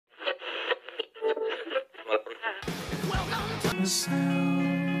Two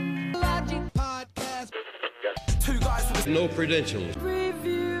guys with no credentials.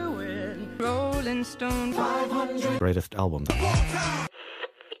 Reviewing Rolling Stone 500 greatest album.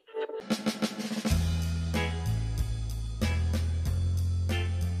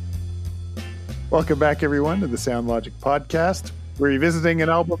 Welcome back, everyone, to the Sound Logic podcast. We're revisiting an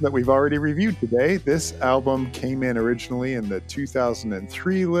album that we've already reviewed today. This album came in originally in the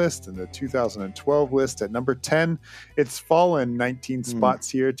 2003 list and the 2012 list at number 10. It's fallen 19 spots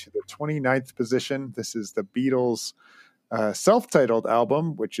here to the 29th position. This is the Beatles' self-titled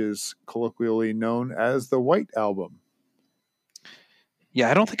album, which is colloquially known as the White Album.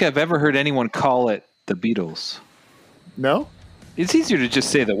 Yeah, I don't think I've ever heard anyone call it the Beatles. No? It's easier to just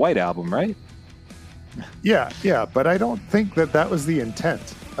say the White Album, right? Yeah, but I don't think that was the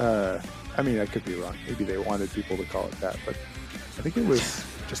intent. I mean, I could be wrong. Maybe they wanted people to call it that, but I think it was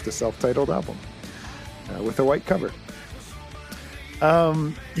just a self-titled album with a white cover.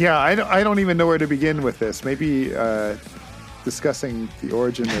 I don't even know where to begin with this. Maybe discussing the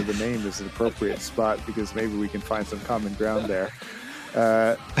origin of the name is an appropriate spot, because maybe we can find some common ground there.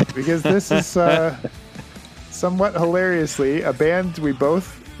 Because this is somewhat hilariously a band we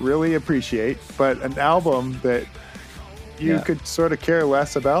both really appreciate, but an album that you could sort of care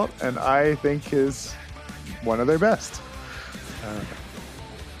less about, and I think is one of their best.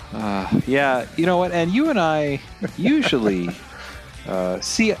 You know what? And you and I usually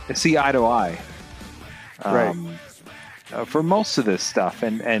see eye to eye, right? For most of this stuff,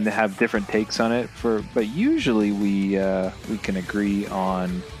 and have different takes on it. But usually we can agree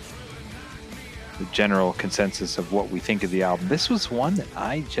on the general consensus of what we think of the album. This was one that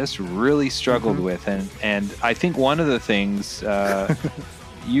I just really struggled with, and I think one of the things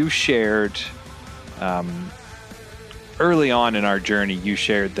you shared early on in our journey, you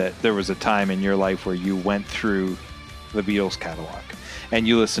shared that there was a time in your life where you went through the Beatles catalog and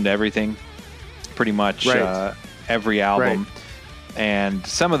you listened to everything, pretty much every album, and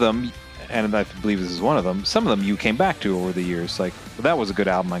some of them, and I believe this is one of them, some of them you came back to over the years, like, well, that was a good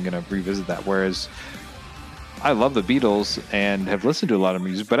album, I'm going to revisit that. Whereas I love the Beatles and have listened to a lot of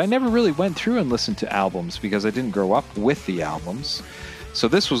music, but I never really went through and listened to albums because I didn't grow up with the albums. So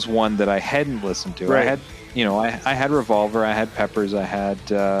this was one that I hadn't listened to. I had Revolver, I had Peppers, I had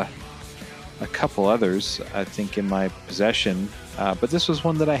a couple others, I think, in my possession. But this was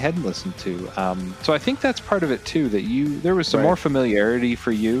one that I hadn't listened to. So I think that's part of it too, that there was some more familiarity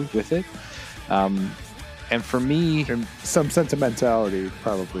for you with it. And for me, and some sentimentality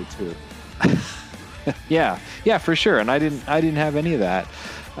probably too. yeah, for sure. And I didn't have any of that.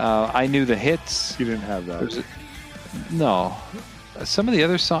 I knew the hits. You didn't have that. No. Some of the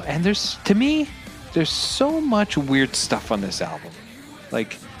other songs, and there's so much weird stuff on this album.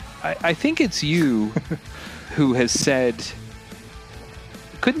 Like, I think it's you who has said,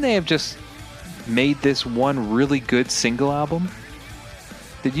 couldn't they have just made this one really good single album?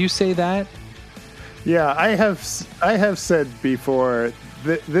 Did you say that? Yeah, I have said before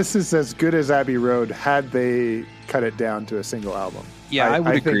that this is as good as Abbey Road had they cut it down to a single album. Yeah, I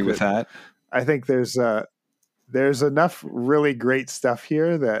would agree with that. I think there's enough really great stuff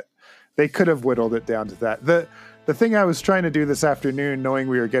here that they could have whittled it down to that. The thing I was trying to do this afternoon, knowing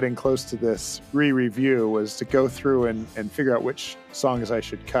we were getting close to this re-review, was to go through and figure out which songs I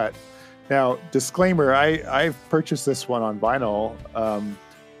should cut. Now, disclaimer, I've purchased this one on vinyl.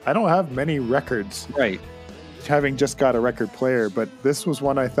 I don't have many records, having just got a record player, but this was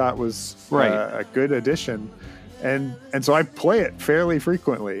one I thought was a good addition. And so I play it fairly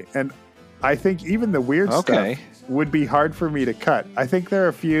frequently. And I think even the weird stuff would be hard for me to cut. I think there are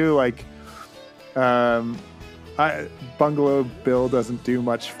a few, like, Bungalow Bill doesn't do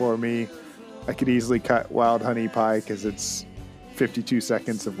much for me. I could easily cut Wild Honey Pie because it's 52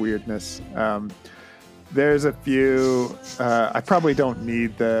 seconds of weirdness. There's a few, I probably don't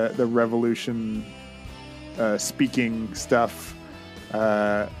need the Revolution speaking stuff.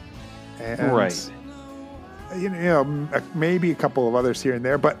 Maybe a couple of others here and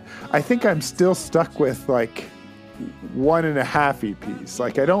there, but I think I'm still stuck with like 1.5 EPs.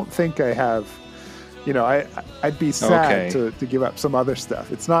 Like, I don't think I have, I'd be sad to give up some other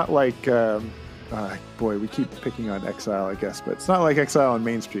stuff. It's not like, we keep picking on Exile, I guess, but it's not like Exile on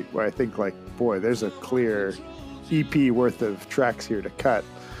Main Street, where I think like, there's a clear EP worth of tracks here to cut.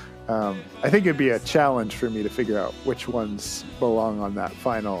 I think it'd be a challenge for me to figure out which ones belong on that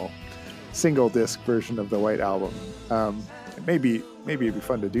final single disc version of the White Album. Maybe it'd be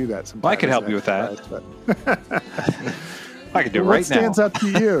fun to do that sometime. Well, I could help you with that. I can do it right now. What stands out to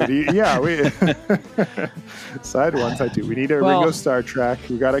you? Yeah, we side one, side two. We need a Ringo Starr track.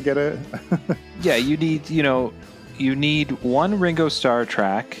 We got to get it. Yeah, you need one Ringo Starr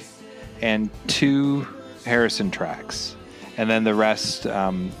track and 2 Harrison tracks, and then the rest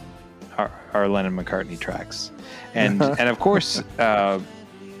are Lennon McCartney tracks. And and of course,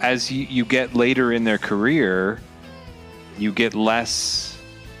 as you get later in their career, you get less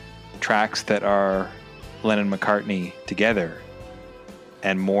tracks that are Lennon McCartney together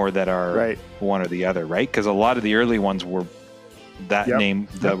and more that are one or the other, right? Because a lot of the early ones were that name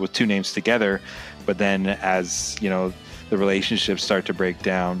that with 2 names together, but then as the relationships start to break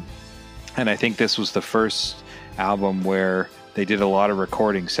down, and I think this was the first album where they did a lot of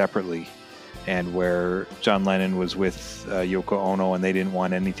recording separately, and where John Lennon was with Yoko Ono, and they didn't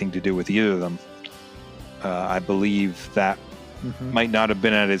want anything to do with either of them. I believe that might not have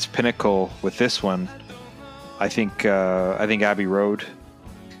been at its pinnacle with this one. I think Abbey Road,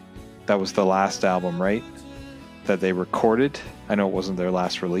 that was the last album, right? That they recorded. I know it wasn't their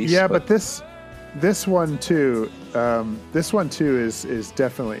last release. Yeah, but this one too. This one too is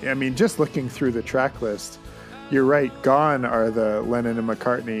definitely. I mean, just looking through the track list, you're right. Gone are the Lennon and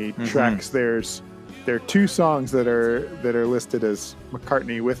McCartney tracks. There are 2 songs that are listed as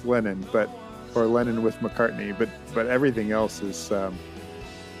McCartney with Lennon, or Lennon with McCartney, but everything else is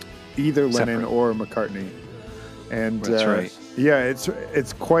either separate. Lennon or McCartney. And that's right. Yeah,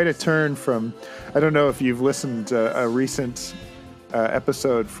 it's quite a turn from. I don't know if you've listened to a recent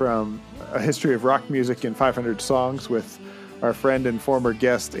episode from A History of Rock Music in 500 Songs with our friend and former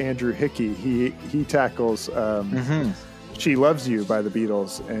guest Andrew Hickey. He tackles "She Loves You" by the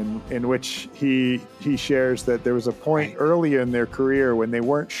Beatles, and in which he shares that there was a point early in their career when they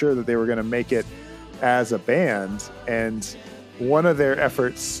weren't sure that they were going to make it as a band, and one of their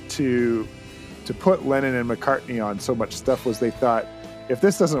efforts to put Lennon and McCartney on so much stuff was they thought, if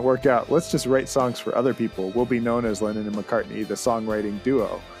this doesn't work out, let's just write songs for other people. We'll be known as Lennon and McCartney, the songwriting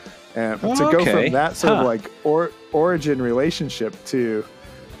duo. And to go from that sort of like origin relationship to,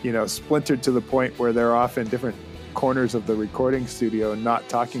 splintered to the point where they're off in different corners of the recording studio and not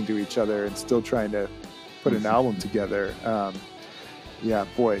talking to each other and still trying to put an album together. Yeah,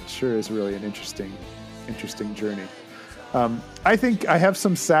 boy, it sure is really an interesting journey. I think I have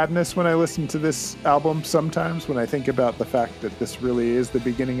some sadness when I listen to this album sometimes, when I think about the fact that this really is the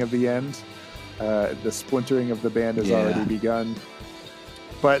beginning of the end. The splintering of the band has already begun.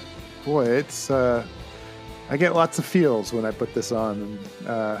 But boy, it's I get lots of feels when I put this on,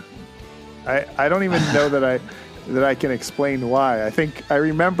 and I don't even know that I can explain why. I think I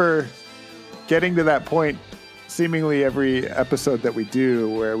remember getting to that point seemingly every episode that we do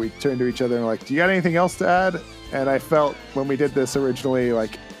where we turn to each other and like, do you got anything else to add? And I felt when we did this originally,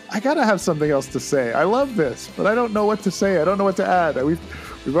 like, I gotta have something else to say. I love this, but I don't know what to say. I don't know what to add. We've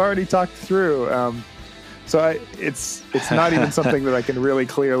already talked through. So it's not even something that I can really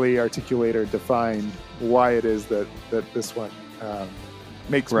clearly articulate or define why it is that this one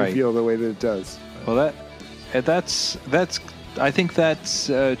makes me feel the way that it does. Well, that's I think that's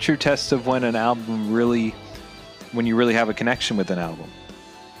a true test of when an album when you really have a connection with an album,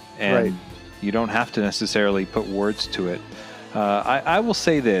 and you don't have to necessarily put words to it. I will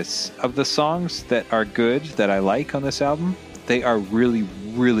say this: of the songs that are good that I like on this album, they are really,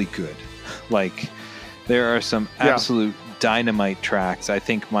 really good. Like, there are some absolute dynamite tracks. I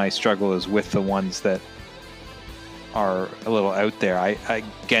think my struggle is with the ones that are a little out there. I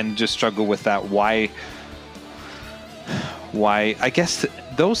again just struggle with that. Why I guess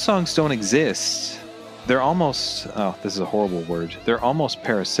those songs don't exist. They're almost, this is a horrible word, they're almost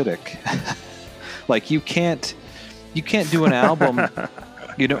parasitic. Like, you can't do an album,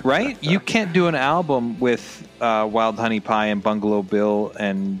 right? You can't do an album with Wild Honey Pie and Bungalow Bill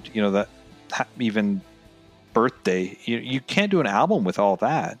and, that even Birthday. You can't do an album with all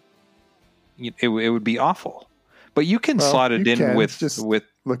that. It would be awful. But you can slot it in with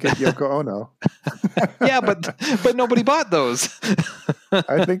look at Yoko Ono. Yeah, but nobody bought those.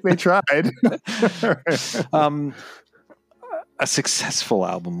 I think they tried. A successful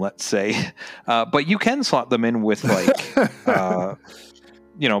album, let's say, but you can slot them in with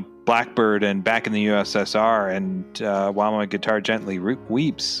Blackbird and Back in the USSR and While My Guitar Gently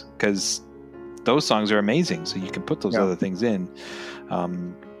Weeps, because those songs are amazing. So you can put those other things in.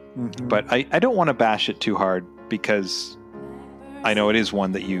 But I don't want to bash it too hard, because I know it is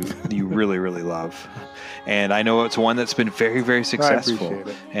one that you really, really love. And I know it's one that's been very, very successful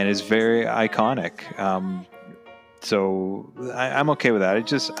and is very iconic. So I'm okay with that. I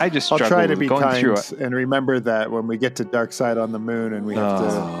just I'll struggle try to with be going kind through it. and remember that when we get to Dark Side on the Moon and we have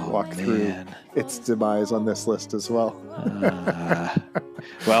to walk through its demise on this list as well.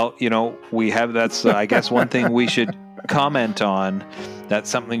 Well, we have, that's, I guess, one thing we should comment on. That's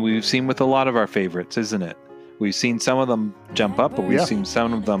something we've seen with a lot of our favorites, isn't it? We've seen some of them jump up, but we've seen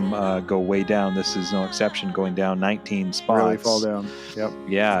some of them go way down. This is no exception, going down 19 spots. Really fall down. Yep.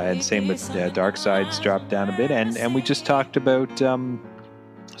 Yeah, and same with Dark Side's dropped down a bit. And we just talked about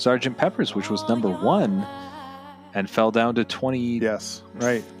Sgt. Pepper's, which was number 1 and fell down to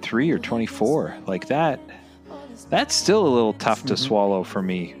 23 or 24. Like that. That's still a little tough to swallow for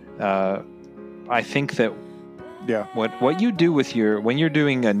me. I think that what you do with when you're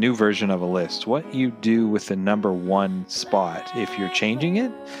doing a new version of a list, what you do with the number 1 spot, if you're changing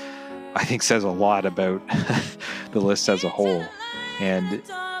it, I think says a lot about the list as a whole. And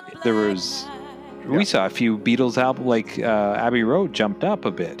there was, we saw a few Beatles albums, like Abbey Road jumped up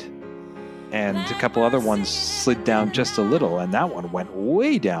a bit, and a couple other ones slid down just a little, and that one went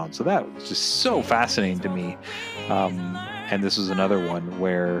way down. So that was just so fascinating to me. And this was another one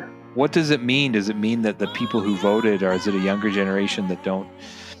where, what does it mean? Does it mean that the people who voted, or is it a younger generation that don't,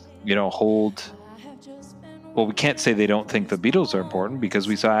 hold? Well, we can't say they don't think the Beatles are important, because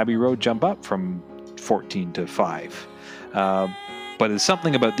we saw Abbey Road jump up from 14 to 5. But it's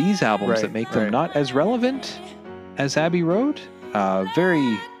something about these albums that make them not as relevant as Abbey Road.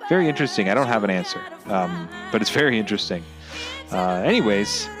 Very, very interesting. I don't have an answer, but it's very interesting.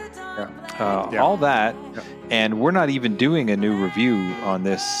 Anyways, all that. Yeah. And we're not even doing a new review on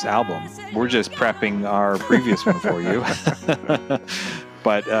this album. We're just prepping our previous one for you.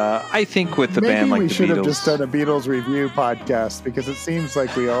 But I think with the band like the Beatles... Maybe we should have just done a Beatles review podcast, because it seems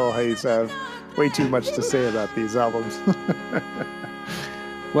like we always have way too much to say about these albums.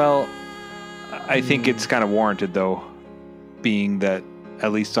 Well, I think it's kind of warranted, though, being that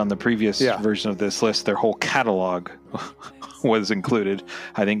at least on the previous version of this list, their whole catalog was included.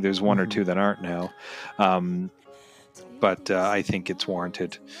 I think there's one or two that aren't now. But I think it's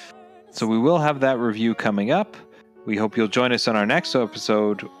warranted. So we will have that review coming up. We hope you'll join us on our next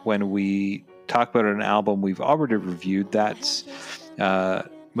episode when we talk about an album we've already reviewed. That's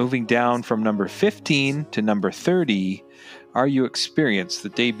moving down from number 15 to number 30, Are You Experienced, the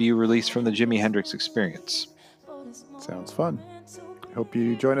debut release from the Jimi Hendrix Experience. Sounds fun. Hope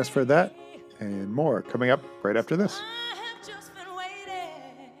you join us for that and more coming up right after this.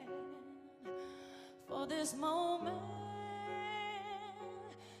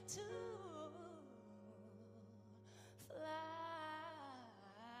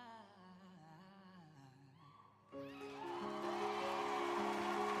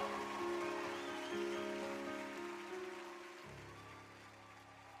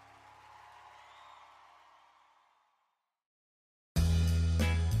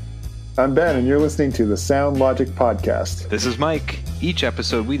 I'm Ben, and you're listening to the Sound Logic Podcast. This is Mike. Each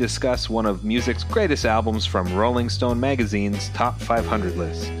episode, we discuss one of music's greatest albums from Rolling Stone magazine's Top 500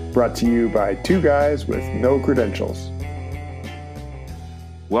 list. Brought to you by two guys with no credentials.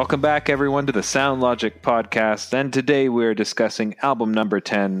 Welcome back, everyone, to the Sound Logic Podcast. And today we're discussing album number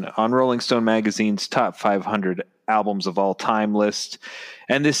 10 on Rolling Stone magazine's Top 500 albums of all time list.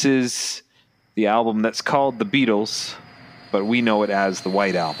 And this is the album that's called The Beatles, but we know it as the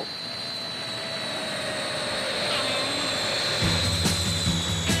White Album.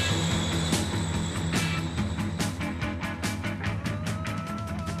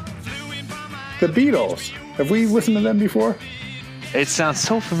 The Beatles. Have we listened to them before? It sounds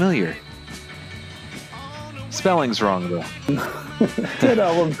so familiar. Spelling's wrong, though. 10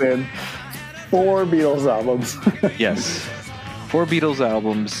 albums in. 4 Beatles albums. Yes. 4 Beatles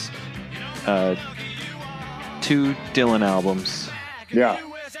albums. 2 Dylan albums. Yeah.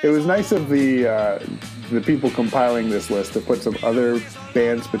 It was nice of the people compiling this list to put some other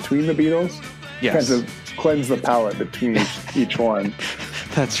bands between the Beatles. Yes. Kind of cleanse the palate between each one.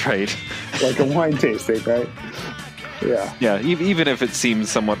 That's right. Like a wine tasting, right? Yeah. Yeah, even if it seems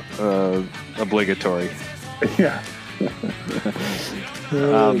somewhat obligatory. Yeah.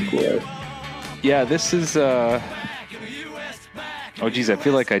 Boy. Yeah, this is... oh, geez, I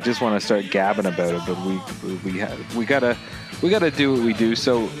feel like I just want to start gabbing about it, but we gotta do what we do.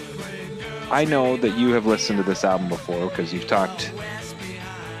 So I know that you have listened to this album before because you've talked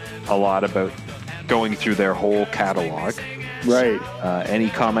a lot about going through their whole catalog. Right. Any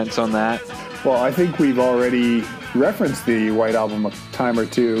comments on that? Well, I think we've already referenced the White Album a time or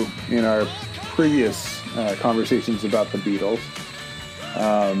two in our previous conversations about the Beatles.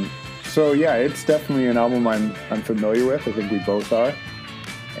 So yeah, it's definitely an album I'm familiar with. I think we both are.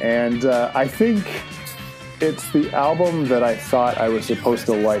 And I think it's the album that I thought I was supposed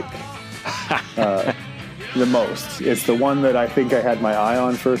to like the most. It's the one that I think I had my eye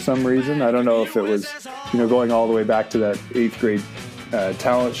on for some reason. I don't know if it was, going all the way back to that 8th grade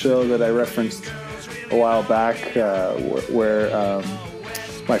talent show that I referenced a while back, where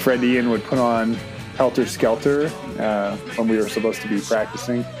my friend Ian would put on Helter Skelter when we were supposed to be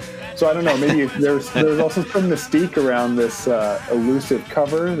practicing. So I don't know. Maybe there's also some mystique around this elusive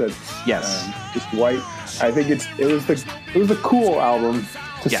cover that's just white. I think it was the cool album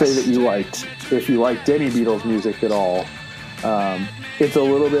to say that you liked, if you liked any Beatles music at all. It's a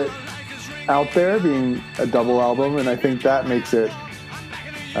little bit out there, being a double album, and I think that makes it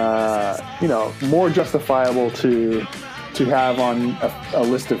more justifiable to have on a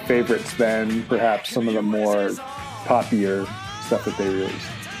list of favorites than perhaps some of the more poppier stuff that they released.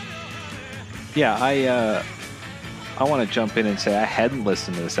 Yeah, I want to jump in and say I hadn't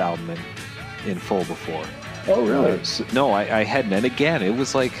listened to this album in full before. Oh, really? No, I hadn't. And again, it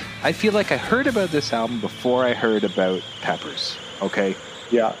was like, I feel like I heard about this album before I heard about Peppers. Okay?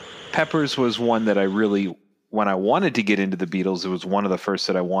 Yeah. Peppers was one that I really, when I wanted to get into the Beatles, it was one of the first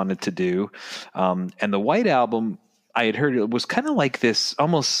that I wanted to do. And the White Album, I had heard it was kind of like this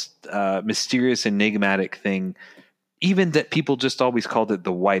almost mysterious, enigmatic thing, even that people just always called it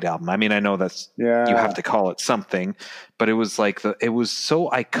the White Album. I mean, I know you have to call it something, but it was like it was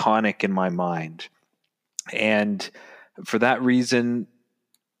so iconic in my mind. And for that reason,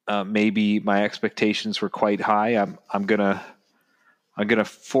 maybe my expectations were quite high. I'm gonna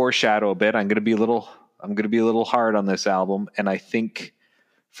foreshadow a bit. I'm gonna be a little hard on this album, and I think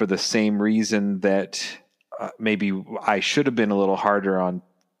for the same reason that maybe I should have been a little harder on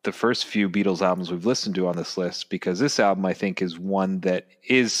the first few Beatles albums we've listened to on this list, because this album I think is one that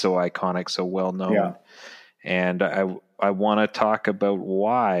is so iconic, so well known, and I want to talk about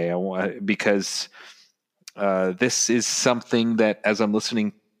why. Because this is something that, as I'm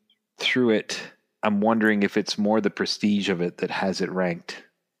listening through it, I'm wondering if it's more the prestige of it that has it ranked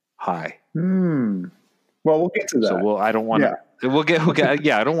high. Well, we'll get to that. So I don't want to. We'll get.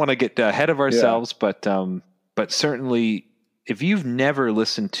 I don't want to get ahead of ourselves, but certainly, if you've never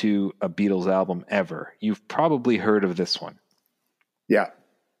listened to a Beatles album ever, you've probably heard of this one. Yeah,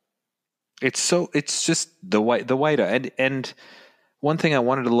 it's just the white, and one thing I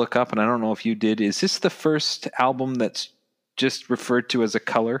wanted to look up, and I don't know if you did, is this the first album that's just referred to as a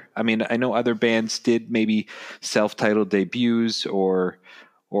color? I mean, I know other bands did maybe self-titled debuts or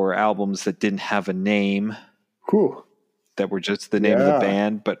albums that didn't have a name. Cool. That were just the name of the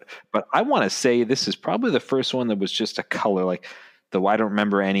band. But I want to say this is probably the first one that was just a color. Like, though I don't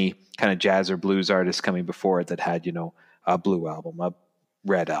remember any kind of jazz or blues artist coming before it that had, a blue album, a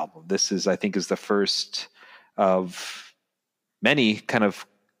red album. This is, I think, is the first of many kind of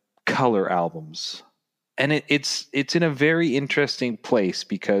color albums. And it's in a very interesting place,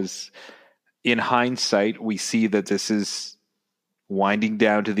 because in hindsight, we see that this is winding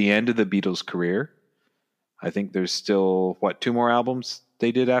down to the end of the Beatles' career. I think there's still, 2 more albums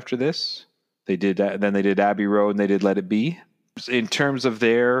they did after this? Then they did Abbey Road, and they did Let It Be. In terms of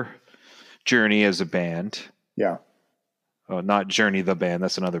their journey as a band. Yeah. Oh, not Journey the band,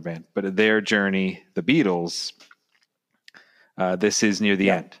 that's another band. But their journey, the Beatles, this is near the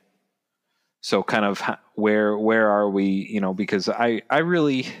end. So kind of where are we, because I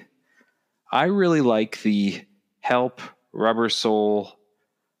really like the Help, Rubber Soul,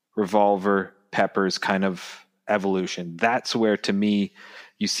 Revolver, Peppers kind of evolution. That's where, to me,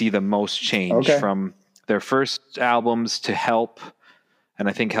 you see the most change from their first albums to Help. And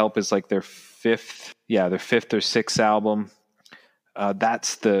I think Help is like their fifth or sixth album.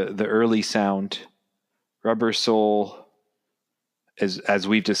 That's the early sound. Rubber Soul, as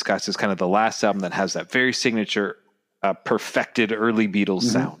we've discussed, is kind of the last album that has that very signature, perfected early Beatles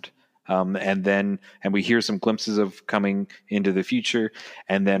sound. And we hear some glimpses of coming into the future.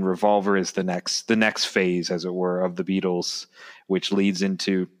 And then Revolver is the next phase, as it were, of the Beatles, which leads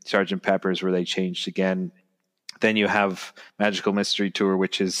into Sgt. Pepper's, where they changed again. Then you have Magical Mystery Tour,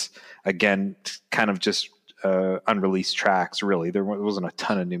 which is, again, kind of just unreleased tracks, really. There wasn't a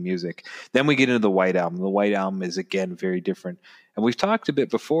ton of new music. Then we get into the White Album. The White Album is, again, very different. And we've talked a bit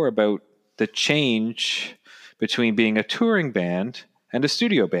before about the change between being a touring band and a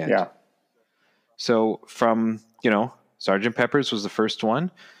studio band. Yeah. So from, Sgt. Pepper's was the first one,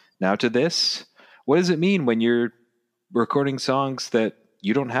 now to this. What does it mean when you're recording songs that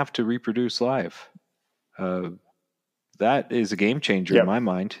you don't have to reproduce live? That is a game changer in my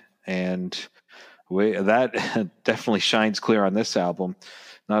mind. And that definitely shines clear on this album.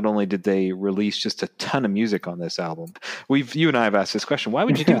 Not only did they release just a ton of music on this album, you and I have asked this question: why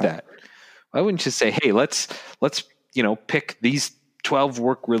would you do that? Why wouldn't you say, hey, let's pick these 12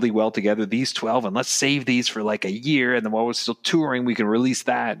 work really well together, these 12, and let's save these for like a year, and then while we're still touring, we can release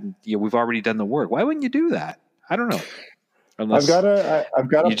that. And we've already done the work. Why wouldn't you do that? I don't know. Unless I've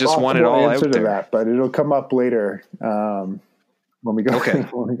got you a just want it all answer out to there. that, but it'll come up later when we go. Okay,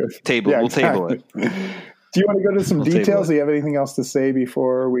 when we go. Table. We'll table it. Do you want to go to some details? Do you have anything else to say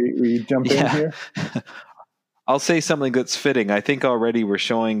before we jump in here? I'll say something that's fitting. I think already we're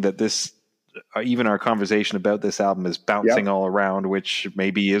showing that this, even our conversation about this album is bouncing all around, which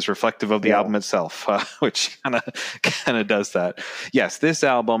maybe is reflective of the album itself, which kind of does that. Yes, this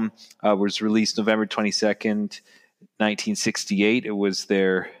album was released November 22nd, 1968. It was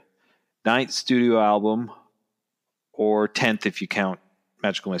their 9th studio album, or 10th if you count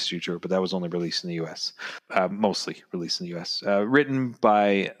Magical Mystery Tour, but that was only released in the U.S., mostly released in the U.S. Written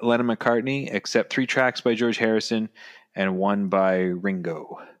by Lennon McCartney, except 3 tracks by George Harrison and 1 by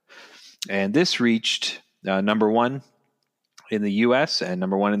Ringo. And this reached number 1 in the U.S. and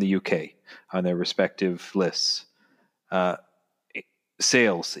number 1 in the U.K. on their respective lists.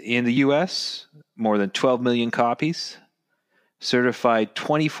 Sales in the U.S., more than 12 million copies. Certified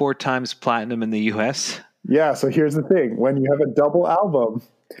 24 times platinum in the U.S., Yeah, so here's the thing. When you have a double album,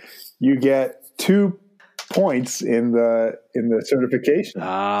 you get 2 points in the certification.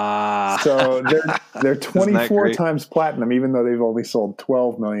 So they're 24 times platinum, even though they've only sold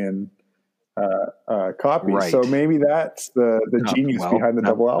 12 million copies. Right. So maybe that's the genius behind the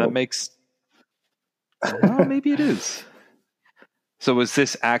double album. That makes... Well, maybe it is. So was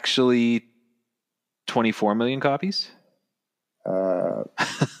this actually 24 million copies?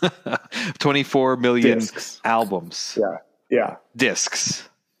 24 million discs. Albums. Yeah. Discs.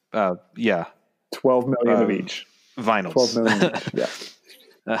 12 million of each. Vinyls. 12 million each,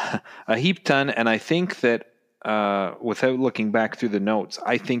 yeah. A heap ton, and I think that without looking back through the notes,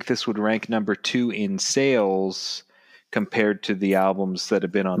 I think this would rank number 2 in sales compared to the albums that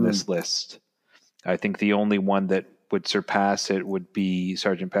have been on this list. I think the only one that would surpass it would be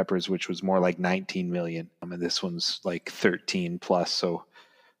Sgt. Pepper's, which was more like 19 million. I mean, this one's like 13 plus. So,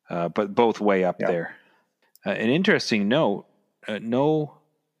 but both way up there. An interesting note: no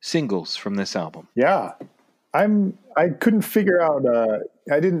singles from this album. Yeah, I couldn't figure out.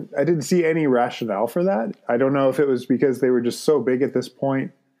 I didn't see any rationale for that. I don't know if it was because they were just so big at this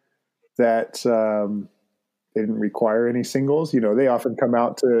point that they didn't require any singles. They often come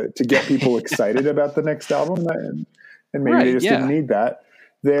out to get people excited about the next album, and maybe they just didn't need that.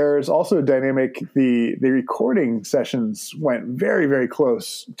 There's also a dynamic. The recording sessions went very, very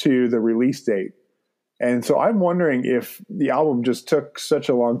close to the release date. And so I'm wondering if the album just took such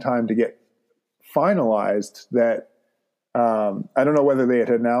a long time to get finalized that I don't know whether they had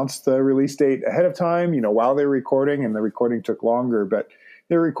announced the release date ahead of time, while they were recording, and the recording took longer, but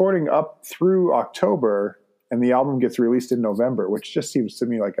they're recording up through October and the album gets released in November, which just seems to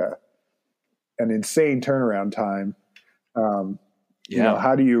me like an insane turnaround time.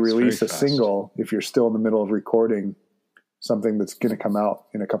 How do you release a single if you're still in the middle of recording something that's going to come out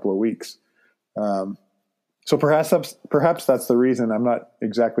in a couple of weeks? So perhaps that's the reason. I'm not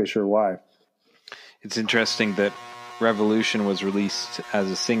exactly sure why. It's interesting that Revolution was released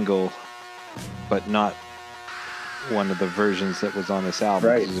as a single, but not one of the versions that was on this album.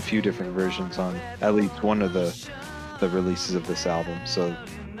 Right. There's a few different versions on at least one of the releases of this album. So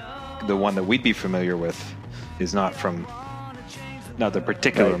the one that we'd be familiar with is not the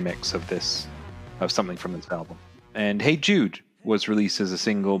particular mix of something from this album. And Hey Jude was released as a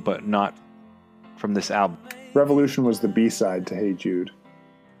single, but not from this album. Revolution was the B-side to Hey Jude.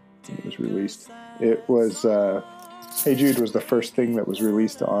 It was released. It was Hey Jude was the first thing that was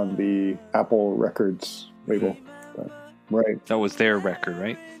released on the Apple Records label. Right. That was their record,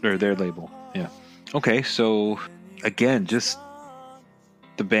 right? Or their label. Yeah. Okay, so again, just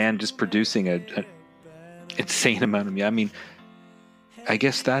the band just producing a insane amount of music. I mean, I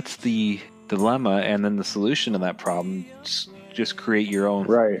guess that's the dilemma, and then the solution to that problem: just create your own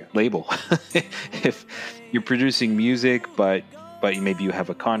label. If you're producing music, but maybe you have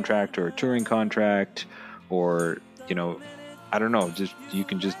a contract or a touring contract, or I don't know, just you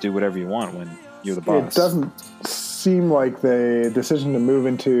can just do whatever you want when you're the boss. It doesn't seem like the decision to move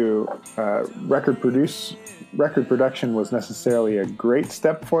into record production was necessarily a great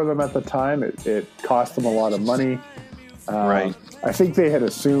step for them at the time. It cost them a lot of money. Right. I think they had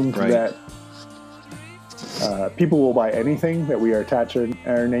assumed that people will buy anything that we are attaching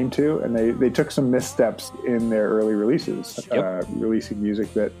our name to, and they took some missteps in their early releases, releasing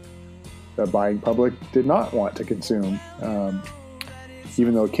music that the buying public did not want to consume,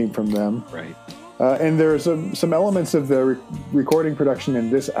 even though it came from them. Right. And there's some elements of the recording production in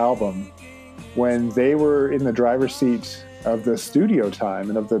this album when they were in the driver's seat of the studio time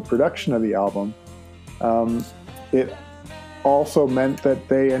and of the production of the album, it also meant that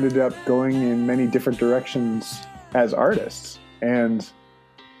they ended up going in many different directions as artists. And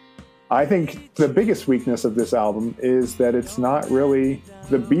I think the biggest weakness of this album is that it's not really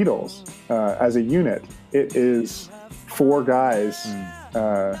the Beatles as a unit. It is four guys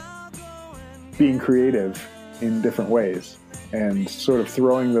being creative in different ways and sort of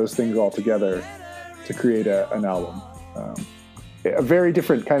throwing those things all together to create an album. A very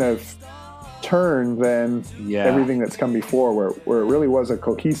different kind of turn than everything that's come before, where it really was a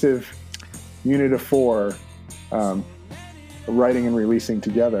cohesive unit of four writing and releasing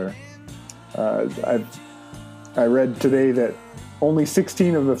together. I read today that only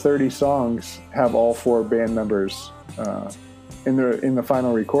 16 of the 30 songs have all four band members in the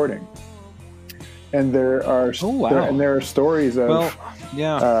final recording, and there are there are stories of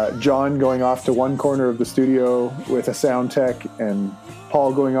John going off to one corner of the studio with a sound tech, and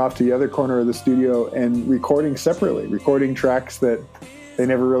Paul going off to the other corner of the studio and recording separately, recording tracks that they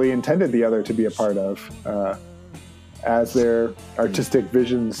never really intended the other to be a part of, as their artistic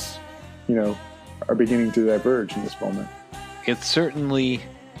visions, are beginning to diverge in this moment. It certainly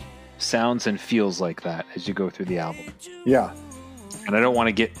sounds and feels like that as you go through the album. Yeah. And I don't want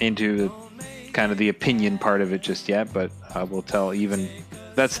to get into kind of the opinion part of it just yet, but I will tell, even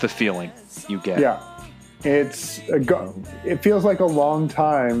that's the feeling you get. Yeah. It feels like a long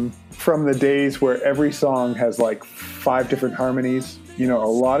time from the days where every song has like 5 different harmonies. A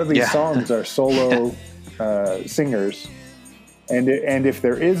lot of these songs are solo singers, and if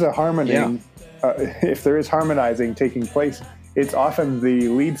there is a harmony, if there is harmonizing taking place, it's often the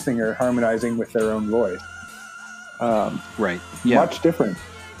lead singer harmonizing with their own voice. Right. Yeah. Much different.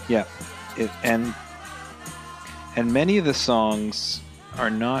 Yeah. And many of the songs are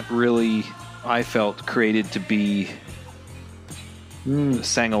not really, I felt, created to be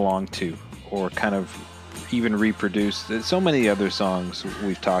sang along to or kind of even reproduced. There's so many other songs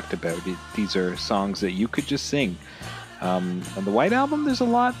we've talked about. These are songs that you could just sing. On the White Album, there's a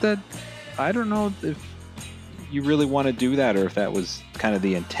lot that I don't know if you really want to do that or if that was kind of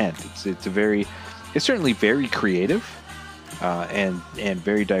the intent. It's certainly very creative and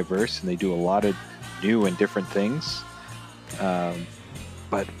very diverse, and they do a lot of new and different things,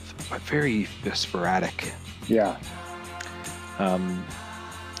 but very sporadic. Yeah.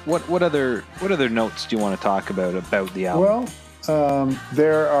 What other notes do you want to talk about the album? Well,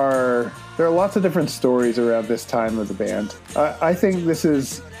 there are lots of different stories around this time of the band. I think this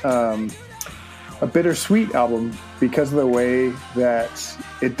is a bittersweet album because of the way that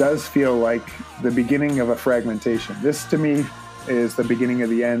it does feel like the beginning of a fragmentation. This, to me, is the beginning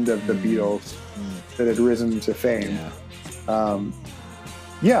of the end of the Beatles that had risen to fame.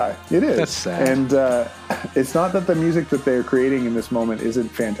 Yeah, it is. That's sad. And it's not that the music that they're creating in this moment isn't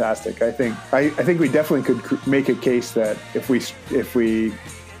fantastic. I think we definitely could make a case that if we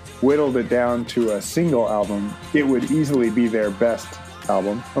whittled it down to a single album, it would easily be their best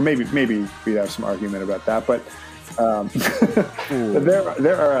album. Or maybe we'd have some argument about that. But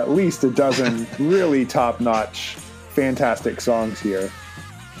there are at least a dozen really top-notch, fantastic songs here.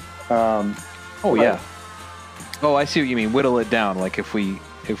 I see what you mean. Whittle it down, like if we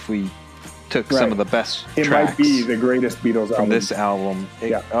took some of the best it tracks might be the greatest Beatles album from this album.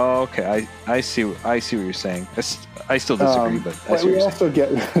 Oh, okay. I see what you're saying. I still disagree, but I see what you're also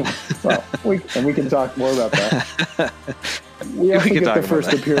saying. Get we can talk more about that. We also get the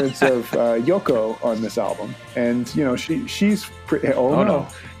first appearance of Yoko on this album, and she's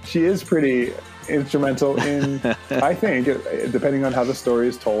she is pretty instrumental in, I think, depending on how the story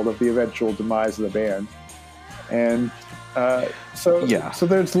is told, of the eventual demise of the band. And so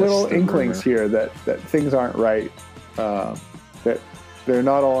there's little inklings here that things aren't right, that they're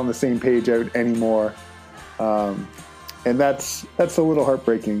not all on the same page out anymore, and that's a little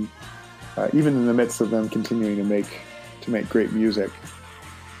heartbreaking, even in the midst of them continuing to make great music.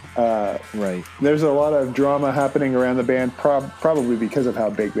 Right. There's a lot of drama happening around the band, probably because of how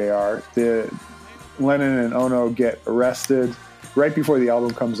big they are. Lennon and Ono get arrested right before the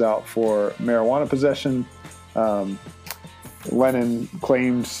album comes out for marijuana possession. Lennon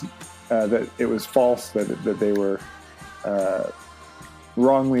claims that it was false, that they were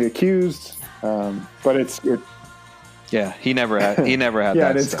wrongly accused, but he never had that.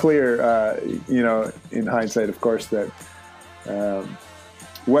 And it's stuff. clear, in hindsight, of course, that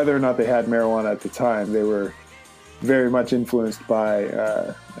whether or not they had marijuana at the time, they were very much influenced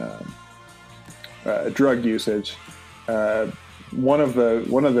by drug usage. One of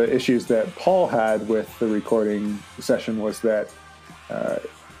the issues that Paul had with the recording session was that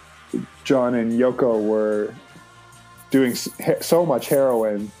John and Yoko were doing so much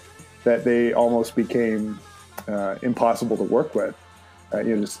heroin that they almost became impossible to work with.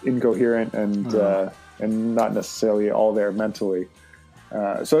 Just incoherent and not necessarily all there mentally.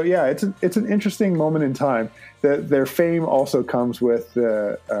 So yeah, it's an interesting moment in time. Their fame also comes with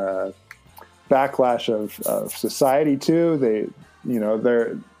the backlash of society too.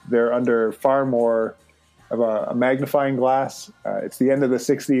 They're under far more of a magnifying glass. It's the end of the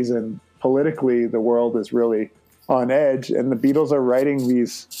 60s, and politically the world is really on edge, and the Beatles are writing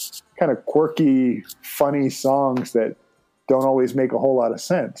these kind of quirky, funny songs that don't always make a whole lot of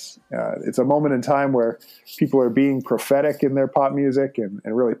sense. It's a moment in time where people are being prophetic in their pop music and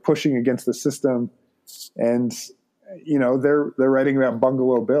really pushing against the system. And, they're writing about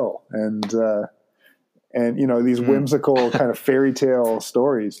Bungalow Bill and these whimsical kind of fairy tale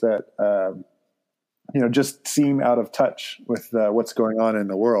stories that, just seem out of touch with what's going on in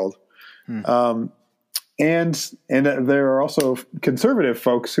the world. And there are also conservative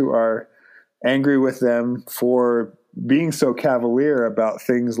folks who are angry with them for being so cavalier about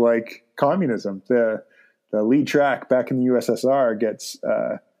things like communism. The lead track, Back in the USSR, gets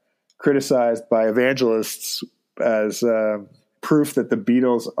criticized by evangelists as proof that the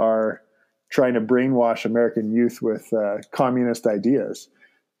Beatles are trying to brainwash American youth with communist ideas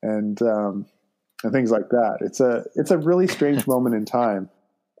and things like that. It's a really strange moment in time.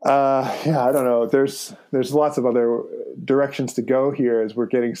 I don't know. There's lots of other directions to go here as we're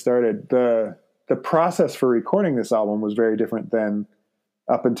getting started. The process for recording this album was very different than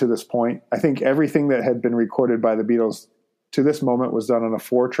up until this point. I think everything that had been recorded by the Beatles to this moment was done on a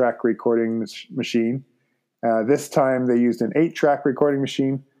 4-track recording machine. This time they used an 8-track recording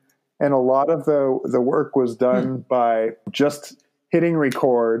machine, and a lot of the work was done by just hitting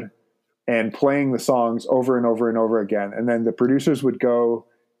record and playing the songs over and over and over again. And then the producers would go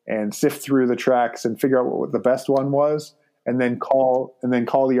and sift through the tracks and figure out what the best one was, and then call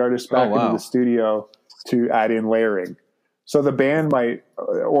the artist back into the studio to add in layering. So the band might,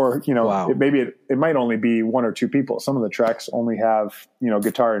 or it might only be 1 or 2 people. Some of the tracks only have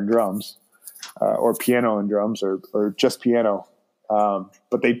guitar and drums, or piano and drums, or just piano.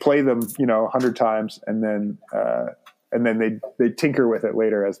 But they play them 100 times, and then they tinker with it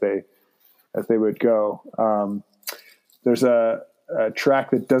later as they would go. There's a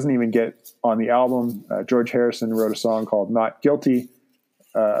track that doesn't even get on the album. George Harrison wrote a song called Not Guilty.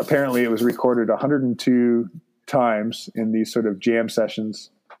 Apparently it was recorded 102 times in these sort of jam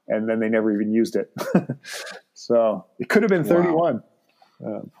sessions, and then they never even used it. So it could have been 31.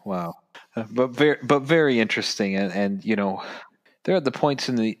 Wow. But very interesting. And they're at the points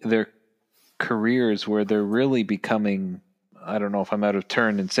in their careers where they're really becoming, I don't know if I'm out of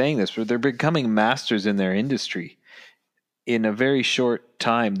turn in saying this, but they're becoming masters in their industry. In a very short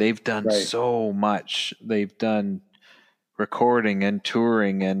time, they've done so much. They've done recording and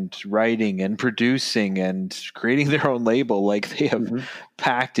touring and writing and producing and creating their own label. Like they have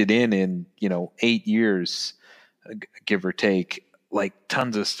packed it in 8 years, give or take, like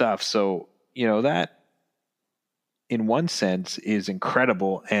tons of stuff. So, that in one sense is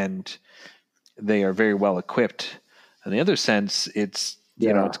incredible, and they are very well equipped. In the other sense, it's,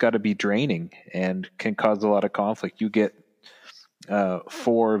 it's got to be draining and can cause a lot of conflict. You get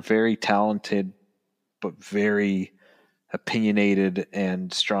 4 very talented but very opinionated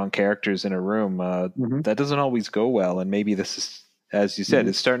and strong characters in a room. That doesn't always go well, and maybe this is, as you said,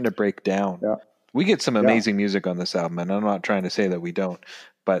 it's starting to break down. We get some amazing music on this album, and I'm not trying to say that we don't,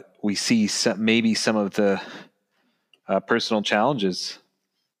 but we see maybe some of the personal challenges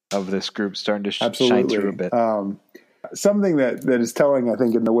of this group starting to shine through a bit. Something that is telling, I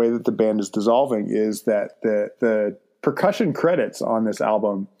think, in the way that the band is dissolving is that the percussion credits on this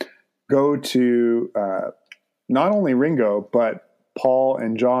album go to not only Ringo, but Paul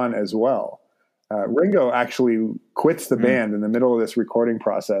and John as well. Ringo actually quits the band in the middle of this recording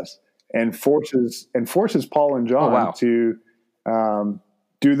process and forces Paul and John to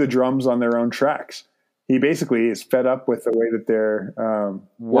do the drums on their own tracks. He basically is fed up with the way that they're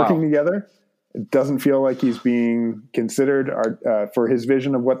working together. It doesn't feel like he's being considered for his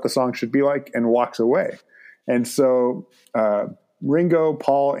vision of what the song should be like, and walks away. And so Ringo,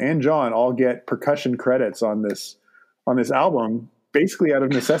 Paul, and John all get percussion credits on this album, basically out of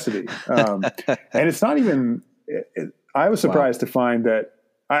necessity. And it's not even. I was surprised to find that.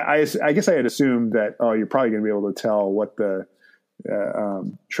 I guess I had assumed that you're probably going to be able to tell what the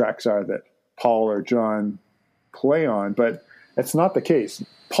tracks are that Paul or John play on, but that's not the case.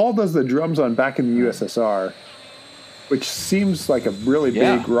 Paul does the drums on Back in the USSR, which seems like a really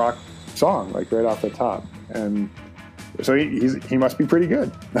big rock song, like right off the top. And So he must be pretty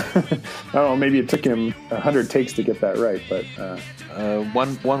good. I don't know. Maybe it took him 100 takes to get that right, but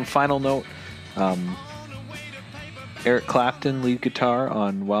one final note. Eric Clapton lead guitar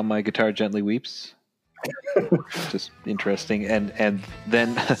on "While My Guitar Gently Weeps." Just interesting, and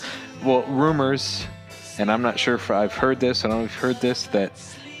then, well, rumors, and I'm not sure if I've heard this. I don't know if you've heard this, that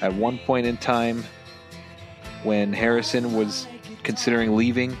at one point in time, when Harrison was considering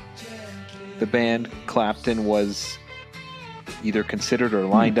leaving the band, Clapton was either considered or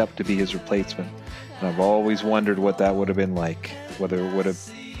lined up to be his replacement. And I've always wondered what that would have been like, whether it would have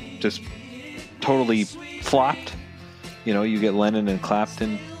just totally flopped. You know, you get Lennon and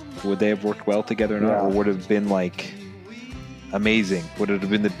Clapton, would they have worked well together or not? Yeah. Or would it have been like amazing? Would it have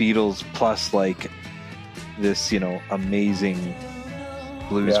been the Beatles plus like this, you know, amazing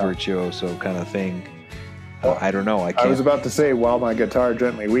blues virtuoso kind of thing? I don't know. I was about to say, "While My Guitar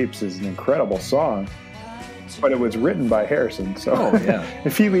Gently Weeps" is an incredible song, but it was written by Harrison. So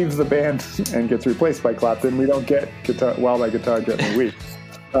if he leaves the band and gets replaced by Clapton, we don't get "While My Guitar Gently Weeps."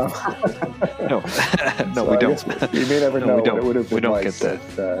 No, so we don't. You may never know what it would have been like get that.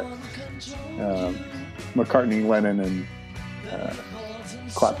 with McCartney, Lennon, and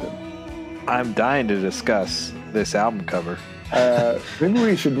Clapton. I'm dying to discuss this album cover. Maybe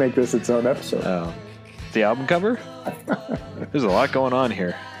we should make this its own episode. The album cover? There's a lot going on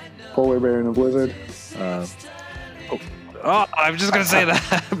here. Polar Bear in a Blizzard. I'm just going to say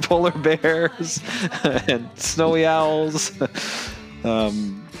that. Polar bears and snowy owls.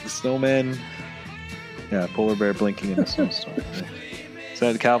 Snowmen. Yeah, polar bear blinking in a snowstorm. Is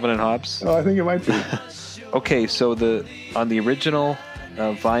that Calvin and Hobbes? Oh, I think it might be. Okay, so on the original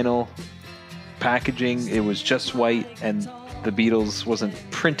vinyl packaging, it was just white, and the Beatles wasn't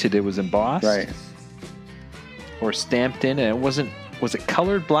printed, it was embossed. Right. Or stamped in, and it wasn't. Was it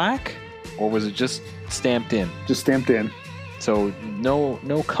colored black, or was it just stamped in? Just stamped in. So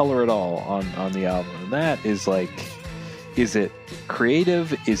no color at all on the album. And that is like, is it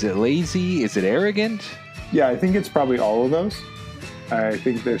creative? Is it lazy? Is it arrogant? Yeah, I think it's probably all of those. I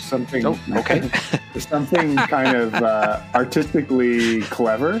think there's something. Oh, okay. There's something kind of artistically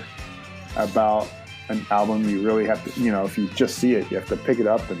clever about an album. You really have to, you know, if you just see it, you have to pick it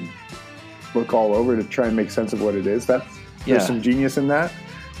up and look all over to try and make sense of what it is. There's some genius in that.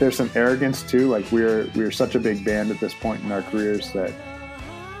 There's some arrogance too. Like we're such a big band at this point in our careers that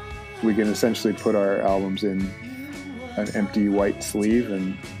we can essentially put our albums in an empty white sleeve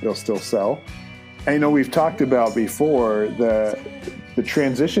and they'll still sell. And, you know, we've talked about before the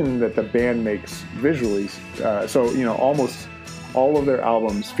transition that the band makes visually. So, you know, almost all of their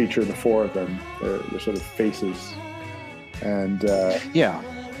albums feature the four of them. They're sort of faces. And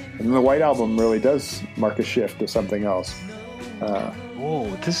and the White Album really does mark a shift to something else.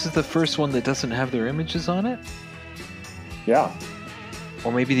 This is the first one that doesn't have their images on it? Yeah.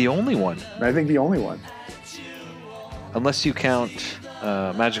 Or maybe the only one. I think the only one. Unless you count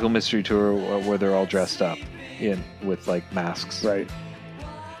Magical Mystery Tour, where they're all dressed up with like masks. Right.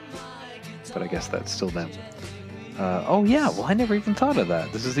 But I guess that's still them. Well, I never even thought of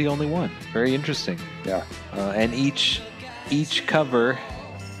that. This is the only one. Very interesting. Yeah. And each cover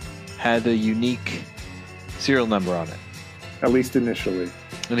had a unique serial number on it. At least initially.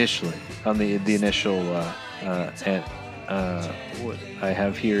 Initially, on the initial, what I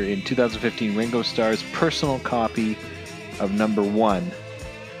have here in 2015, Ringo Starr's personal copy of number 1,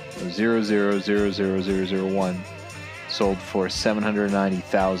 00000001, sold for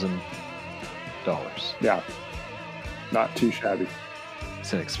 $790,000. Yeah, not too shabby.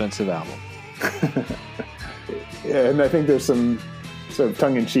 It's an expensive album. Yeah, and I think there's some sort of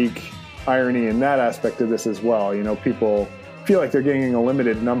tongue-in-cheek irony in that aspect of this as well. You know, people feel like they're getting a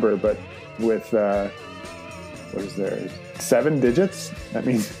limited number, but with what is there, 7 digits? That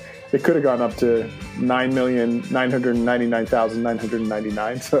means it could have gone up to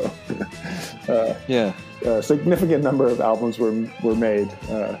 9,999,999. So a significant number of albums were made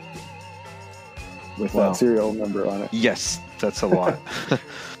with that serial number on it. Yes, that's a lot. Do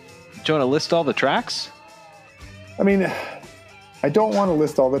you want to list all the tracks? I mean, I don't want to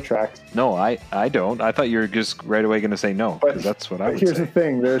list all the tracks. No, I don't. I thought you were just right away going to say no, because that's what I would say. Here's the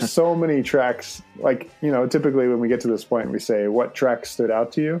thing. There's so many tracks. Like, you know, typically when we get to this point, we say, what tracks stood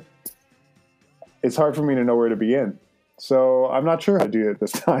out to you? It's hard for me to know where to begin. So I'm not sure how to do it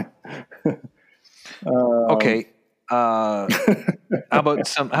this time. Okay. How about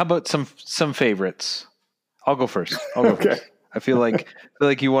some favorites? I'll go first. Okay. I feel like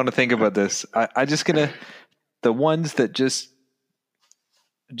you want to think about this. I just the ones that just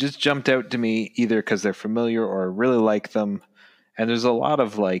jumped out to me, either because they're familiar or I really like them. And there's a lot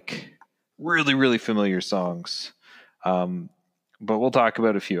of like really, really familiar songs But we'll talk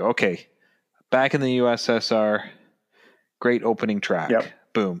about a few. Okay, Back in the USSR, great opening track. Yep.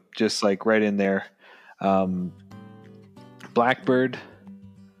 Boom, just like right in there. Blackbird,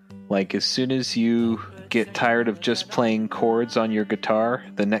 like as soon as you get tired of just playing chords on your guitar,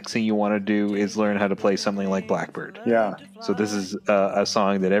 the next thing you want to do is learn how to play something like Blackbird. Yeah. So this is a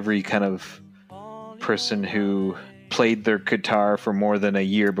song that every kind of person who played their guitar for more than a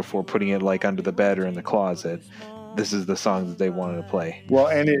year before putting it like under the bed or in the closet, this is the song that they wanted to play. Well,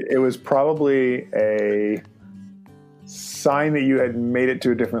 and it was probably a sign that you had made it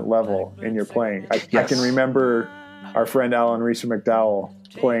to a different level in your playing. I can remember our friend Alan Reeser McDowell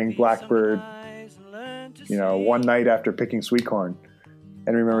playing Blackbird, one night after picking Sweet Corn,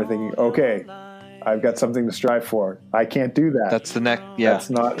 and remember thinking, okay, I've got something to strive for. I can't do that. That's the next. Yeah,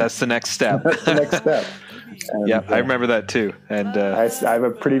 that's the next step. That's the next step. And, I remember that too. And I have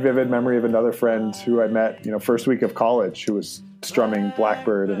a pretty vivid memory of another friend who I met, first week of college, who was strumming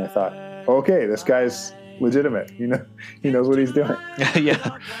Blackbird, and I thought, okay, this guy's legitimate. He knows what he's doing.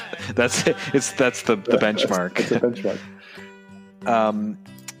 Yeah, that's it. That's the benchmark. That's the benchmark.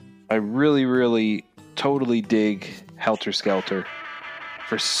 I really, really, totally dig Helter Skelter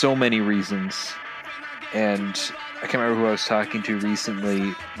for so many reasons, and I can't remember who I was talking to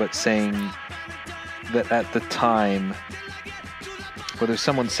recently, but saying that at the time, whether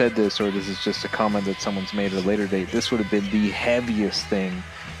someone said this or this is just a comment that someone's made at a later date, this would have been the heaviest thing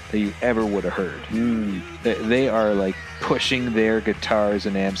that you ever would have heard. They are like pushing their guitars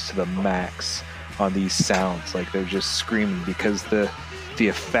and amps to the max on these sounds. Like they're just screaming because the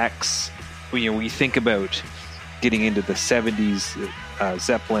effects, we think about getting into the 70s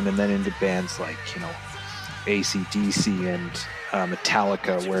Zeppelin and then into bands like, AC/DC and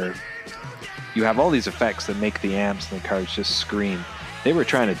Metallica, where you have all these effects that make the amps and the guitars just scream. They were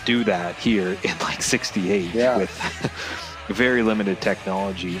trying to do that here in like 68 with very limited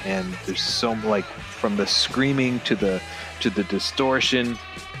technology, and there's so like from the screaming to the distortion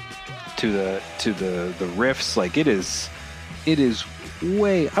to the riffs, like it is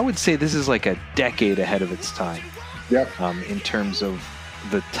way, I would say this is like a decade ahead of its time. In terms of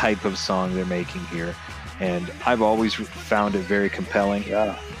the type of song they're making here, and I've always found it very compelling.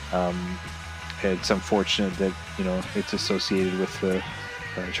 It's unfortunate that it's associated with the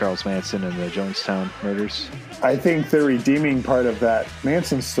Charles Manson and the Jonestown murders. I think the redeeming part of that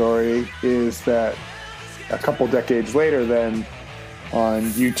Manson story is that a couple decades later, then on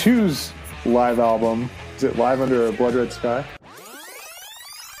U2's live album, is it Live Under a Blood Red Sky?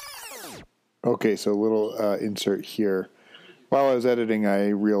 Okay, so a little insert here. While I was editing, I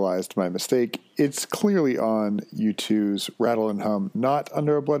realized my mistake. It's clearly on U2's Rattle and Hum, not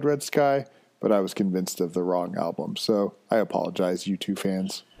Under a Blood Red Sky, but I was convinced of the wrong album. So I apologize, U2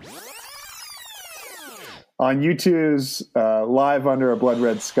 fans. On U2's Live Under a Blood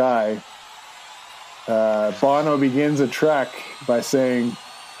Red Sky, Bono begins a track by saying,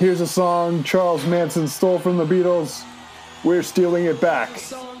 "Here's a song Charles Manson stole from the Beatles. We're stealing it back."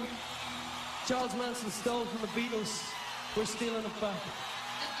 Charles Manson stole from the Beatles. We're stealing it back.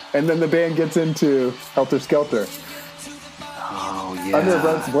 And then the band gets into Helter Skelter. Oh, yeah.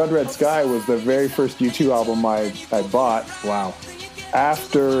 Under Blood Red Sky was the very first U2 album I bought. Wow.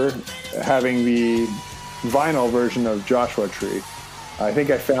 After having the vinyl version of Joshua Tree. I think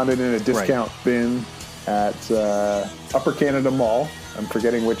I found it in a discount bin at Upper Canada Mall. I'm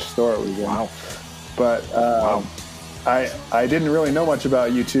forgetting which store it was in. Wow. But I didn't really know much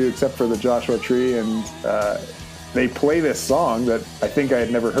about U2 except for the Joshua Tree, and they play this song that I think I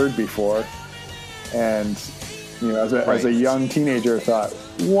had never heard before. And as a young teenager, thought,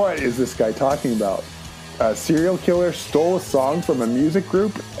 what is this guy talking about? A serial killer stole a song from a music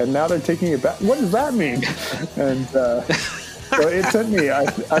group, and now they're taking it back. What does that mean? And so it sent me,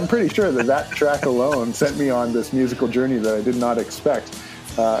 I'm pretty sure that track alone sent me on this musical journey that I did not expect.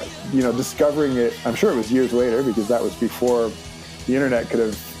 Discovering it, I'm sure it was years later, because that was before the internet could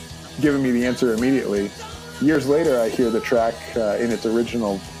have given me the answer immediately. Years later, I hear the track in its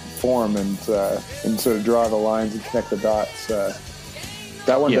original form and sort of draw the lines and connect the dots.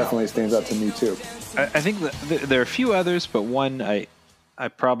 That one definitely stands out to me too. I think there are a few others, but one I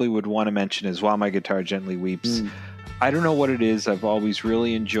probably would want to mention is While My Guitar Gently Weeps. I don't know what it is. I've always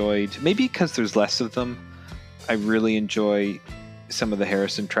really enjoyed, maybe because there's less of them, I really enjoy some of the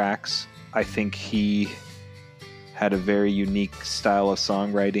Harrison tracks. I think he had a very unique style of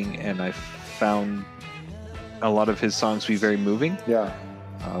songwriting, and I found a lot of his songs to be very moving. Yeah.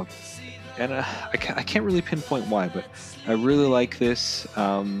 And I can't really pinpoint why, but I really like this.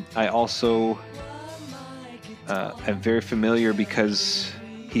 I also am very familiar, because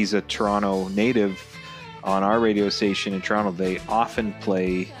he's a Toronto native, on our radio station in Toronto, they often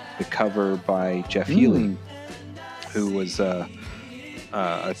play the cover by Jeff Healey, who was a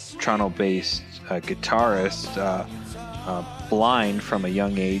Toronto-based guitarist, blind from a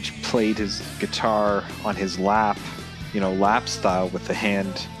young age, played his guitar on his lap, lap style, with the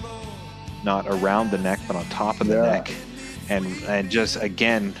hand not around the neck but on top of the neck, and just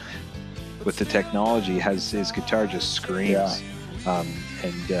again with the technology, has his guitar just screams.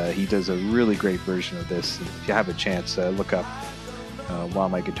 And he does a really great version of this. If you have a chance, look up While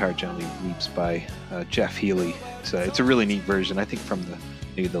My Guitar Gently Weeps by Jeff Healey. It's a really neat version, I think from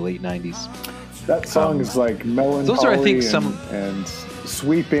maybe the late 90s. That song is like melancholy, those are, I think, and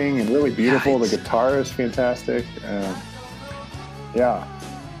sweeping and really beautiful. The guitar is fantastic. And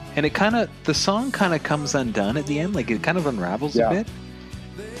the song kind of comes undone at the end, like it kind of unravels a bit.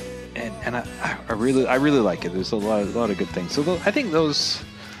 And I really like it. There's a lot of good things. So I think those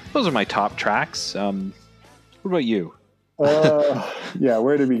are my top tracks. What about you?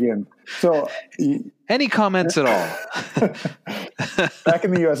 Where to begin? So, any comments at all? Back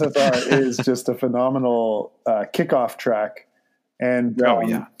in the USSR is just a phenomenal kickoff track. And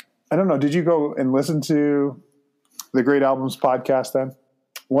I don't know. Did you go and listen to the Great Albums podcast then?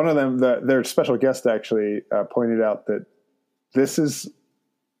 One of them, their special guest actually pointed out that this is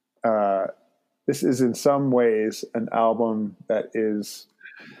in some ways an album that is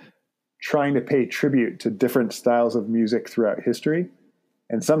trying to pay tribute to different styles of music throughout history,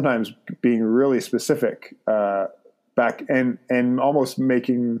 and sometimes being really specific back and almost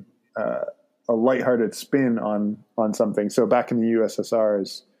making a lighthearted spin on something. So back in the USSR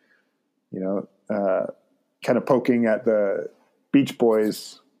is, kind of poking at the Beach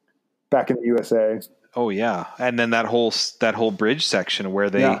Boys back in the USA. Oh yeah, and then that whole bridge section where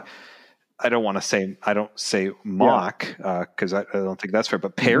they, I don't say mock because I don't think that's fair,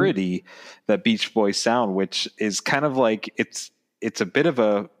 but parody that Beach Boys sound, which is kind of like it's a bit of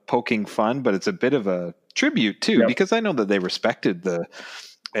a poking fun, but it's a bit of a tribute too, because I know that they respected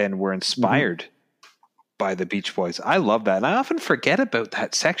and were inspired by the Beach Boys. I love that, and I often forget about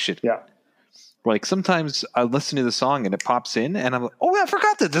that section. Yeah. Like sometimes I listen to the song and it pops in and I'm like, oh, I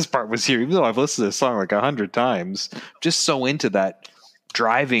forgot that this part was here, even though I've listened to this song like 100 times. Just so into that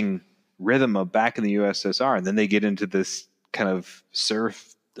driving rhythm of back in the USSR. And then they get into this kind of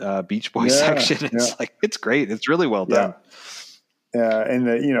surf Beach Boys section. It's like, it's great. It's really well done. And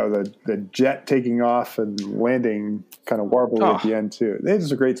the jet taking off and landing kind of warbly at the end too.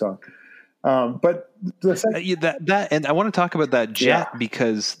 It's a great song. But that and I want to talk about that jet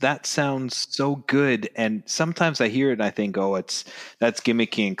because that sounds so good. And sometimes I hear it and I think, oh, that's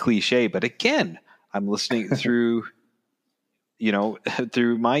gimmicky and cliche. But again, I'm listening through,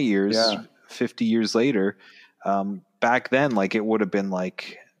 through my ears, 50 years later. Back then, like it would have been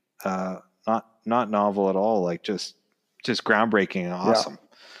like not novel at all, like just groundbreaking and awesome.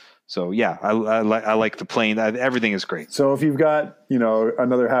 So I like the playing. Everything is great. So if you've got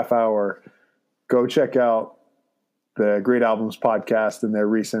another half hour, go check out the Great Albums podcast and their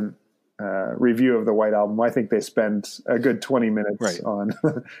recent review of the White Album. I think they spent a good 20 minutes on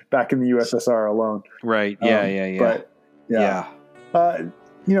back in the USSR alone. Right. Yeah. But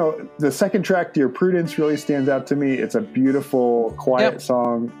the second track, Dear Prudence, really stands out to me. It's a beautiful, quiet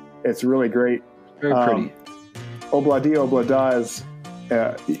song. It's really great. Very pretty. Obladi Oblada is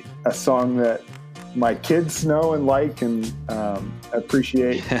a song that my kids know and like and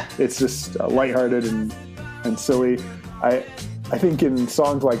appreciate. It's just lighthearted and silly. I think in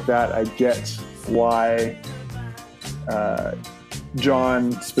songs like that, I get why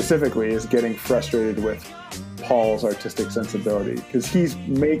John specifically is getting frustrated with Paul's artistic sensibility, because he's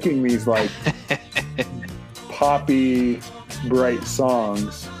making these like poppy, bright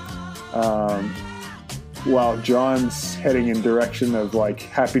songs, while John's heading in direction of like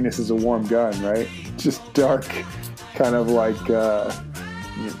Happiness is a Warm Gun, right? Just dark, kind of like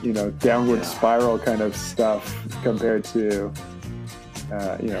downward spiral kind of stuff compared to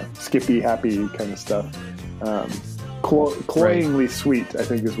skippy, happy kind of stuff. Cloyingly sweet, I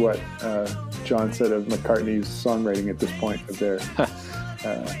think, is what John said of McCartney's songwriting at this point of their.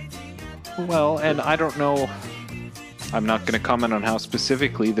 Well, and I don't know. I'm not going to comment on how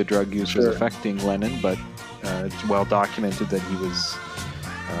specifically the drug use was affecting Lennon, but it's well documented that he was,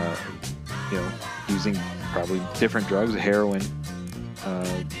 using probably different drugs, heroin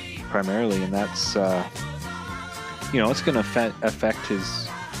primarily, and that's, it's going to affect his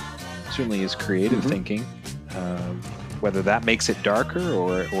creative thinking. Whether that makes it darker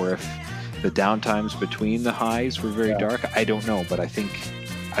or if the downtimes between the highs were very dark, I don't know, but I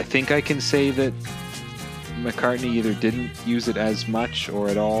think I can say that McCartney either didn't use it as much or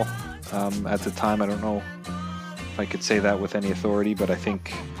at all at the time. I don't know if I could say that with any authority, but I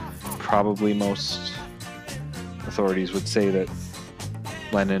think probably most authorities would say that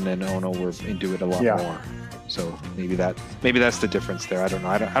Lennon and Ono were into it a lot more. So maybe that's the difference there. I don't know.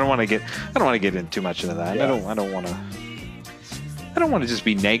 I don't want to get in too much into that. Yeah. I don't want to just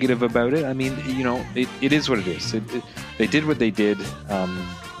be negative about it. I mean, it is what it is. They did what they did,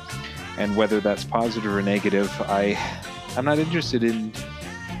 and whether that's positive or negative, I'm not interested in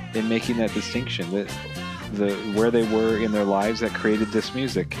making that distinction. That where they were in their lives that created this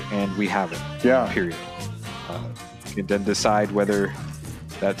music, and we have it. Yeah. Period. You then decide whether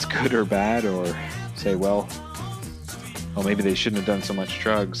that's good or bad, or say, well, maybe they shouldn't have done so much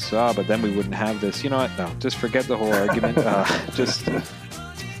drugs. But then we wouldn't have this. You know what? No, just forget the whole argument. Just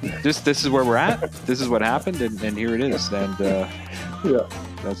this is where we're at. This is what happened, and here it is. And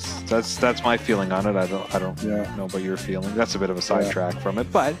that's my feeling on it. I don't know about your feeling. That's a bit of a sidetrack from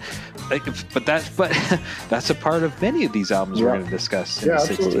it, but that's a part of many of these albums we're going to discuss in the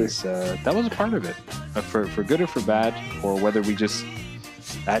absolutely. 60s. That was a part of it, for good or for bad, or whether we just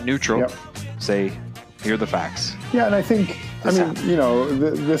at neutral say, here are the facts. Yeah, and I think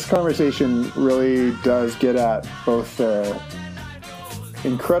this conversation really does get at both the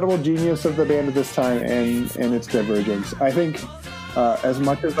incredible genius of the band at this time and its divergence. I think as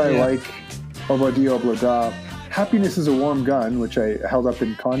much as I like Obadi Oblada, Happiness is a Warm Gun, which I held up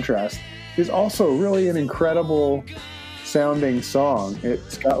in contrast, is also really an incredible sounding song.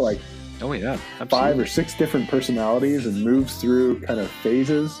 It's got like 5 or 6 different personalities and moves through kind of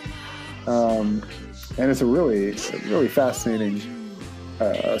phases. And it's a really fascinating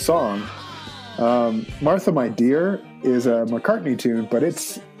song. Martha My Dear is a McCartney tune, but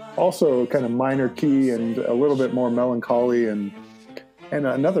it's also kind of minor key and a little bit more melancholy, and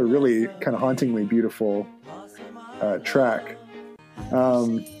another really kind of hauntingly beautiful track.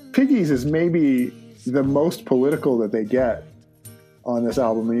 Piggies is maybe the most political that they get on this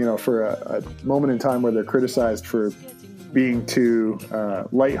album, for a moment in time where they're criticized for being too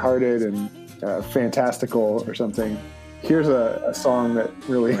lighthearted and fantastical or something. Here's a song that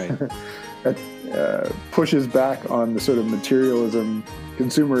really pushes back on the sort of materialism,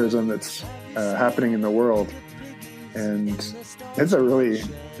 consumerism that's happening in the world, and it's a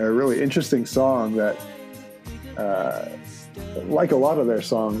really interesting song that, like a lot of their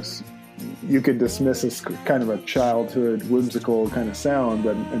songs, you could dismiss as kind of a childhood whimsical kind of sound,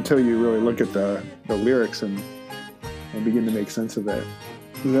 but until you really look at the lyrics and begin to make sense of it.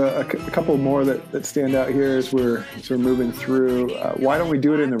 A couple more that stand out here as we're moving through. Why Don't We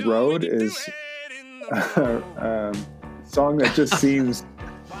Do It in the Road is a song that just seems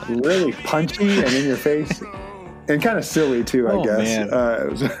really punchy and in your face, and kind of silly too, I guess. It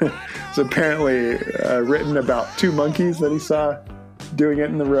was apparently written about 2 monkeys that he saw doing it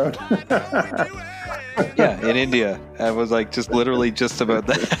in the road. In India. I was like just about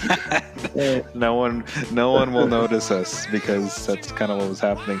that. No one will notice us because that's kind of what was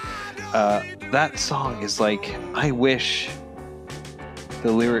happening. That song is like, I wish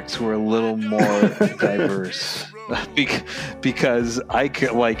the lyrics were a little more diverse, because I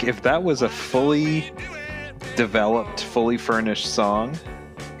could, like, if that was a fully developed, fully furnished song,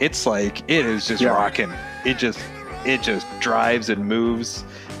 it's like, it is just rocking. It just drives and moves.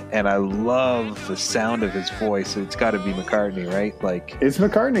 And I love the sound of his voice. It's got to be McCartney, right? Like, it's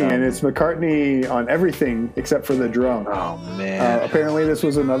McCartney, and it's McCartney on everything except for the drum. Oh man! Apparently, this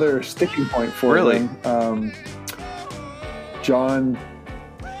was another sticking point for them. John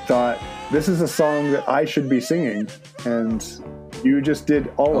thought, this is a song that I should be singing, and you just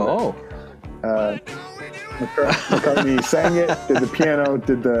did all of it. McCartney sang it, did the piano,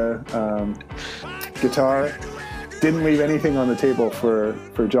 did the guitar. Didn't leave anything on the table for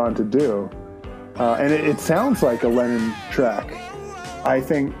John to do. And it sounds like a Lennon track. I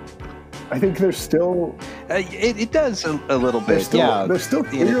think there's still... it does a little bit, They're still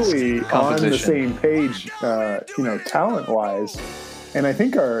clearly on the same page, talent-wise. And I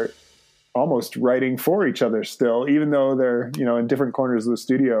think are almost writing for each other still, even though they're, in different corners of the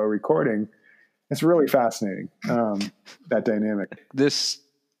studio recording. It's really fascinating, that dynamic. This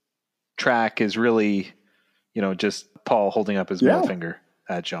track is really... just Paul holding up his middle finger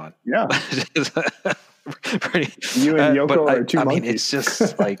at John. Yeah. Pretty, you and Yoko are 2 monkeys. I mean, it's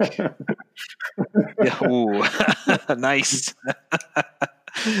just like, nice.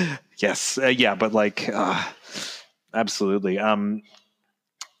 Yes. But like, absolutely. Some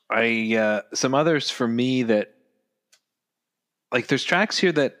others for me that, like, there's tracks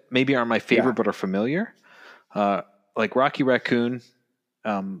here that maybe aren't my favorite, but are familiar. Like Rocky Raccoon,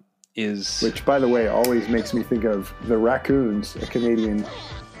 which, by the way, always makes me think of the Raccoons, a Canadian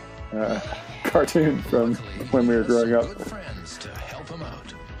cartoon from when we were growing up.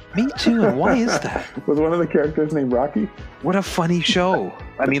 Me too. And why is that? Was one of the characters named Rocky? What a funny show.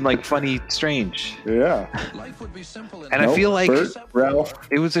 I mean, like, funny, strange. Yeah. And I feel like Bert, Ralph.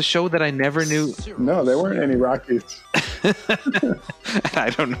 it was a show that I never knew. No, there weren't any Rockies.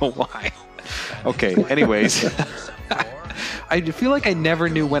 I don't know why. Okay, anyways. I feel like I never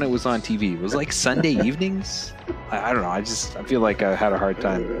knew when it was on TV. It was like Sunday evenings. I don't know. I feel like I had a hard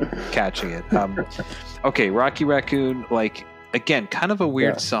time catching it. Okay, Rocky Raccoon, like, again, kind of a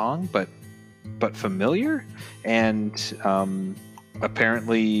weird song, but familiar. And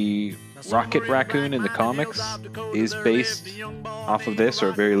apparently Rocket Raccoon in the comics is based off of this,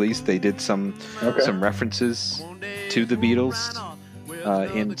 or at very least they did some references to the Beatles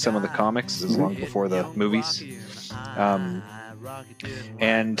in some of the comics. This is long before the movies.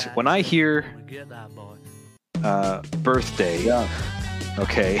 And when I hear Birthday,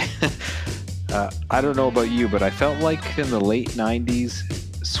 okay, I don't know about you, but I felt like in the late 90s,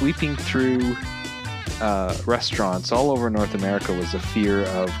 sweeping through restaurants all over North America was a fear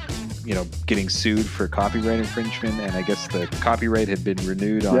of, getting sued for copyright infringement. And I guess the copyright had been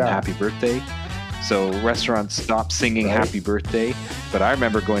renewed on Happy Birthday. So restaurants stopped singing Happy Birthday. But I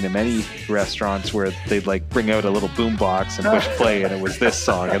remember going to many restaurants where they'd like bring out a little boombox and push play, and it was this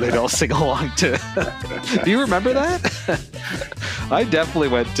song, and they'd all sing along to. Do you remember that? I definitely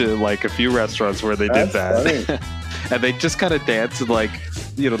went to like a few restaurants where they did that. And they just kind of dance, and like,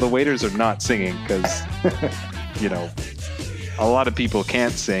 the waiters are not singing because, a lot of people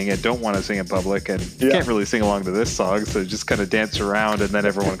can't sing and don't want to sing in public and can't really sing along to this song, so they just kind of dance around, and then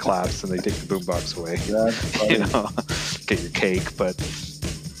everyone claps and they take the boombox away. Get your cake. But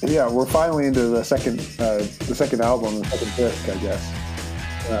yeah, we're finally into the second album, the second disc, I guess.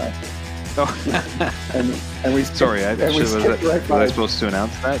 And we skipped, sorry, was I supposed to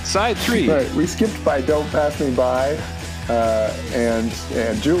announce that? Side 3. Right, we skipped by "Don't Pass Me By" and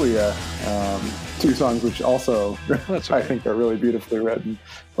Julia. Two songs which also I think are really beautifully written,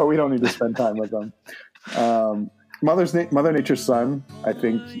 but we don't need to spend time with them. Mother Nature's Son, I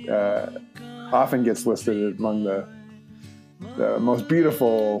think, often gets listed among the most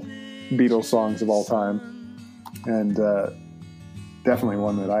beautiful Beatles songs of all time, and definitely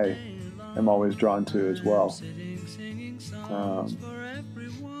one that I am always drawn to as well.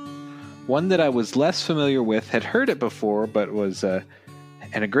 One that I was less familiar with, had heard it before, but was...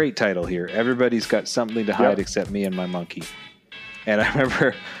 and a great title here. Everybody's got something to hide except me and my monkey. And I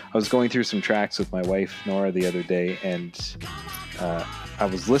remember I was going through some tracks with my wife, Nora, the other day, and I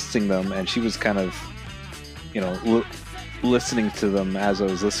was listing them, and she was kind of, listening to them as I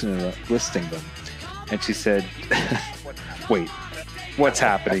was listing them. And she said, wait, what's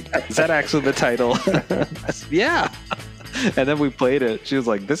happening? Is that actually the title? I said, yeah. And then we played it. She was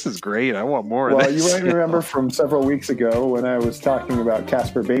like, this is great. I want more of this. Well, you might remember from several weeks ago when I was talking about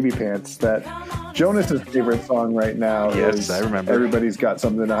Casper Baby Pants that Jonas's favorite song right now is I remember. Everybody's Got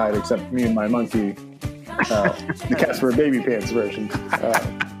Something to Hide Except Me and My Monkey. The Casper Baby Pants version.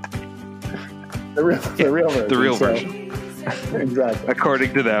 The real version. The real version. Exactly.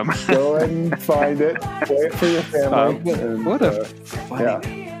 According to them. Go and find it. Play it for your family. What a funny... Yeah.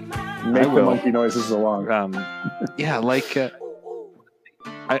 Make the monkey noises along. I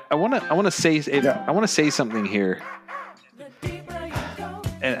want to say something here,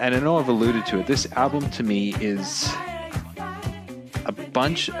 and I know I've alluded to it. This album to me is a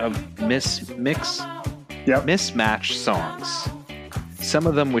bunch of mismatched songs. Some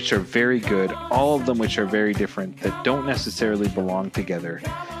of them which are very good, all of them which are very different, that don't necessarily belong together.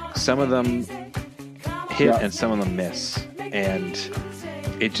 Some of them hit and some of them miss, and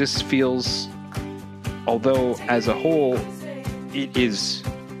it just feels, although as a whole it is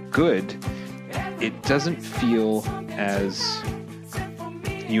good, it doesn't feel as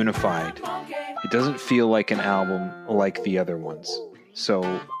unified. It doesn't feel like an album like the other ones. So,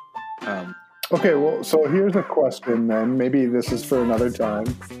 okay, well, so here's a question then. Maybe this is for another time.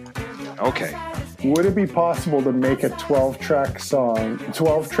 Okay. Would it be possible to make a 12-track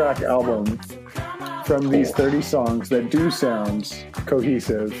album from these 30 songs that do sound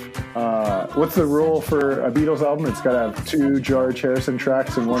cohesive? What's the rule for a Beatles album? It's got to have 2 George Harrison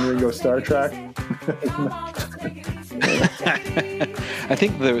tracks and 1 Ringo Starr track. I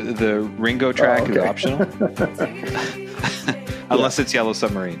think the Ringo track is optional, unless it's Yellow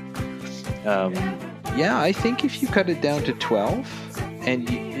Submarine. I think if you cut it down to 12, and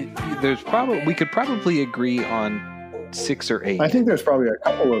we could probably agree on 6 or 8. I think there's probably a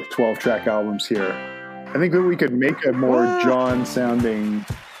couple of 12-track albums here. I think that we could make a more John-sounding,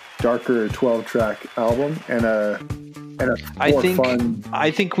 darker 12-track album and a and I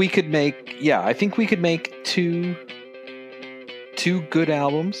think we could make two good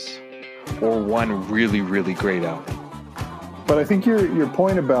albums or one really, really great album. But I think your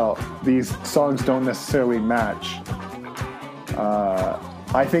point about these songs don't necessarily match,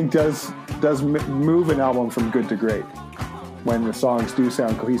 I think does move an album from good to great when the songs do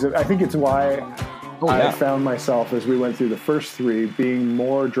sound cohesive. I think it's why I found myself, as we went through the first three, being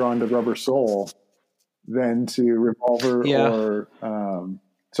more drawn to Rubber Soul than to Revolver or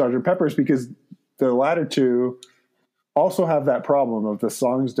Sgt. Pepper's, because the latter two also have that problem of the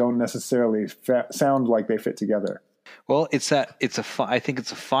songs don't necessarily sound like they fit together. Well, I think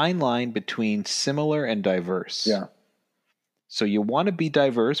it's a fine line between similar and diverse. Yeah. So you want to be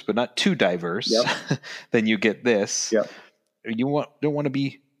diverse, but not too diverse. Yep. Then you get this. Yep. You want to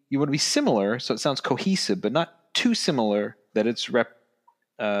be similar, so it sounds cohesive, but not too similar that it's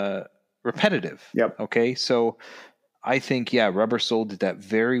repetitive. Yep. Okay. So I think, Rubber Soul did that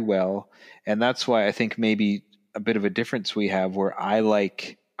very well. And that's why I think maybe a bit of a difference we have, where I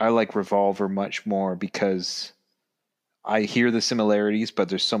like Revolver much more because I hear the similarities, but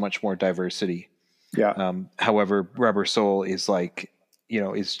there's so much more diversity. Yeah. However, Rubber Soul is like,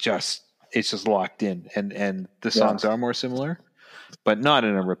 it's just locked in, and the songs are more similar, but not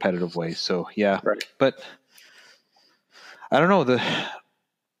in a repetitive way. So right. But I don't know,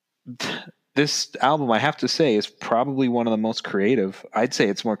 this album, I have to say, is probably one of the most creative. I'd say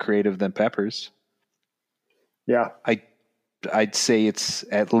it's more creative than Pepper's. Yeah. I'd say it's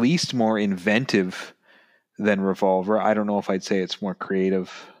at least more inventive than Revolver. I don't know if I'd say it's more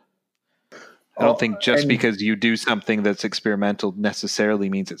creative. I don't think just because you do something that's experimental necessarily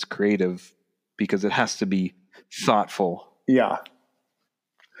means it's creative, because it has to be thoughtful. Yeah.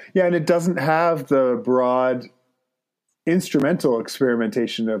 Yeah, and it doesn't have the broad instrumental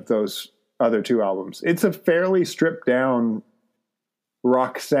experimentation of those other two albums. It's a fairly stripped down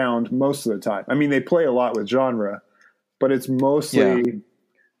rock sound most of the time. I mean, they play a lot with genre, but it's mostly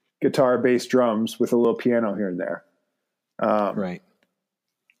guitar, bass, drums with a little piano here and there. Right.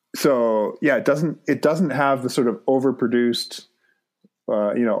 So it doesn't have the sort of overproduced,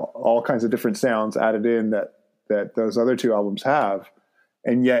 all kinds of different sounds added in that those other two albums have.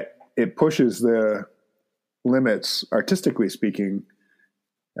 And yet it pushes the limits, artistically speaking,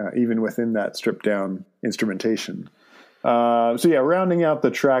 even within that stripped down instrumentation. Rounding out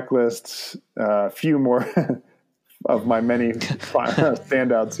the track list, a few more of my many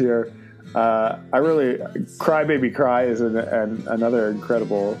standouts here. Cry Baby Cry is another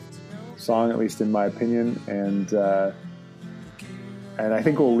incredible song, at least in my opinion. And I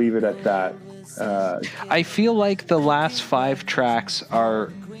think we'll leave it at that. I feel like the last 5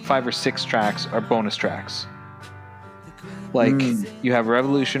 or 6 tracks are bonus tracks. Like you have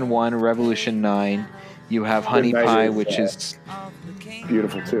Revolution 1, Revolution 9, you have Honey Pie, which is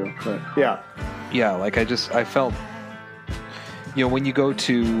beautiful too. But yeah, like I felt, when you go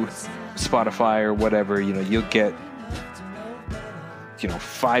to Spotify or whatever, you'll get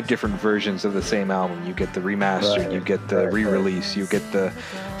 5 different versions of the same album. You get the remastered, you get the re-release, you get the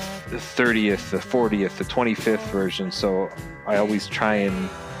 30th, the 40th, the 25th version. So I always try and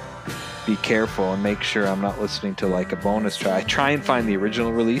be careful and make sure I'm not listening to like a bonus track. I try and find the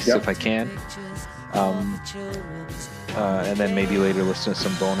original release if I can, and then maybe later listen to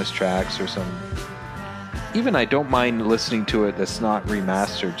some bonus tracks or some. Even I don't mind listening to it that's not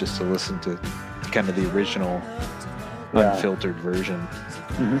remastered, just to listen to kind of the original unfiltered version.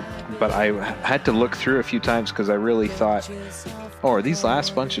 Mm-hmm. But I had to look through a few times because I really thought, are these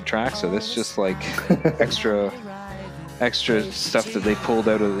last bunch of tracks, are this just like extra stuff that they pulled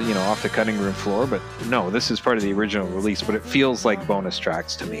out of off the cutting room floor? But no, this is part of the original release, but it feels like bonus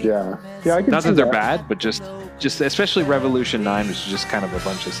tracks to me. Yeah, I can not see that they're bad, but just especially Revolution 9 was just kind of a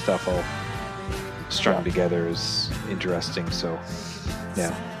bunch of stuff all strung together is interesting. So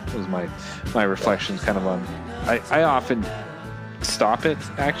it was my reflections kind of on. I often stop it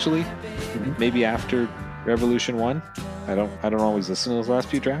actually, maybe after Revolution 1. I don't always listen to those last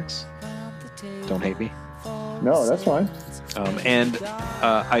few tracks. Don't hate me. No, that's fine.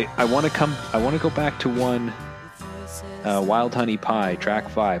 I want to go back to one, Wild Honey Pie, track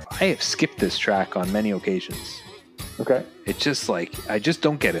 5. I have skipped this track on many occasions. Okay. It's just like, I just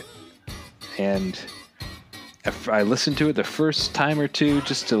don't get it. And if I listen to it the first time or two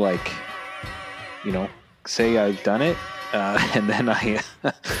just to like, say I've done it, and then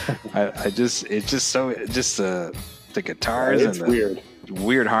the guitars and the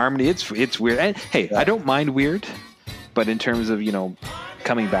weird harmony. It's weird. And hey, I don't mind weird, but in terms of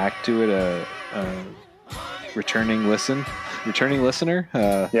coming back to it, returning listener,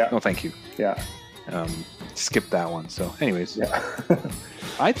 no, thank you. Yeah. skip that one. So anyways, Yeah.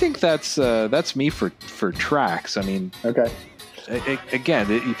 I think that's me for tracks. I mean, Okay.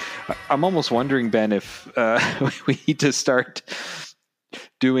 Again, I'm almost wondering, Ben, if we need to start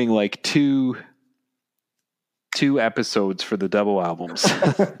doing like two episodes for the double albums.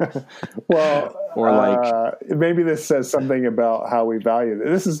 Well, or like maybe this says something about how we value it.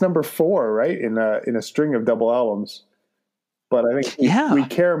 This is number 4, right, in a string of double albums. But I think we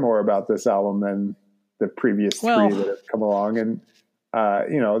care more about this album than the previous 3 that have come along. And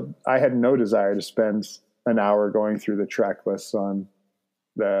I had no desire to spend an hour going through the track lists on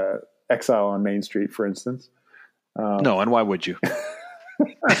the Exile on Main Street, for instance. No, and why would you?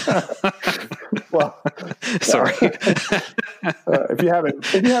 Well, sorry. If you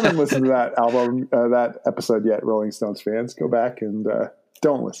haven't listened to that album, that episode yet, Rolling Stones fans, go back and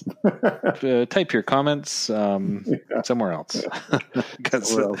don't listen. Type your comments somewhere else,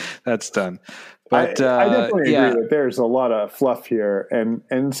 because that's done. But I definitely agree that there's a lot of fluff here, and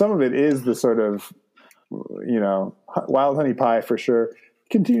some of it is the sort of Wild Honey Pie for sure.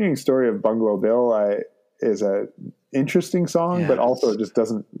 Continuing Story of Bungalow Bill is a interesting song, but also it just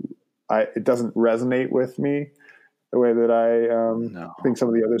doesn't resonate with me the way that I think some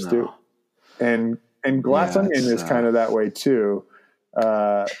of the others do. And Glass Onion is kind of that way too.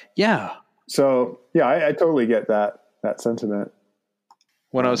 So I totally get that sentiment.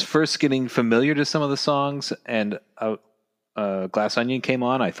 When I was first getting familiar to some of the songs and Glass Onion came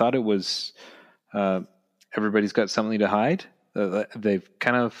on, I thought it was Everybody's Got Something to Hide. They've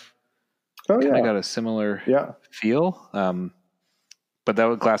kind of got a similar feel. But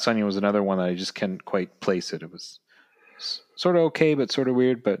that Glass Onion was another one that I just can't quite place it. It was sort of okay, but sort of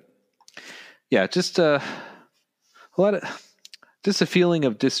weird. But yeah, just a feeling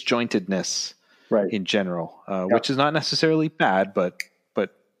of disjointedness in general, which is not necessarily bad, but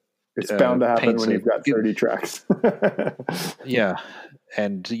it's bound to happen when you've got 30 tracks. Yeah.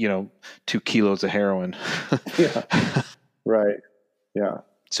 And 2 kilos of heroin. Yeah. Right. Yeah.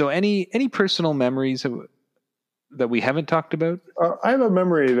 So any personal memories that we haven't talked about? I have a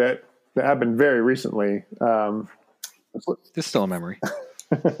memory that happened very recently. It's still a memory.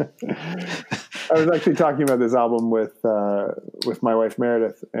 I was actually talking about this album with my wife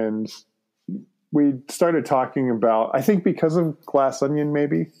Meredith, and we started talking about, I think because of Glass Onion,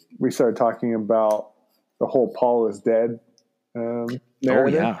 maybe we started talking about the whole Paul is dead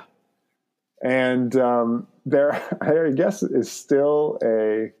narrative. And there, I guess, is still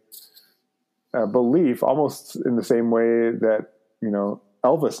a belief, almost in the same way that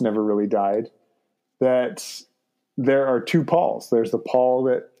Elvis never really died, that there are 2 Pauls. There's the Paul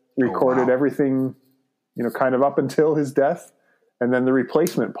that recorded everything, kind of up until his death, and then the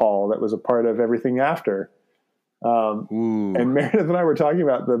replacement Paul that was a part of everything after. And Meredith and I were talking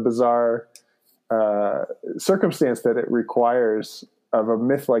about the bizarre circumstance that it requires of a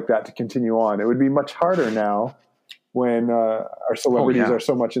myth like that to continue on. It would be much harder now when our celebrities are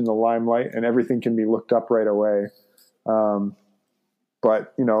so much in the limelight and everything can be looked up right away.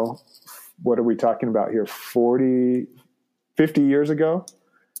 But, what are we talking about here? 40, 50 years ago?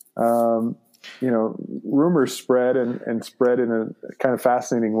 Rumors spread and spread in a kind of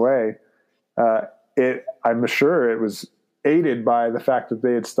fascinating way. I'm sure it was aided by the fact that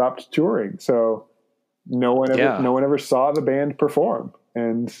they had stopped touring. So no one ever saw the band perform,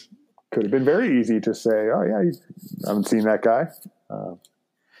 and could have been very easy to say, oh yeah, you haven't seen that guy. Can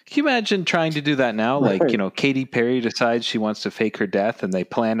you imagine trying to do that now? Like, Katy Perry decides she wants to fake her death and they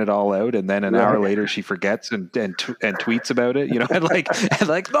plan it all out. And then an hour later she forgets and tweets about it, and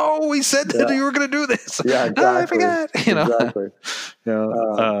like, no, we said that you were going to do this. Yeah, exactly. I forgot, Exactly.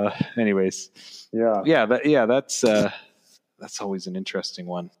 Anyways. That's always an interesting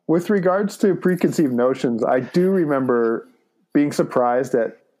one. With regards to preconceived notions, I do remember being surprised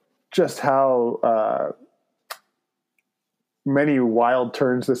at just how many wild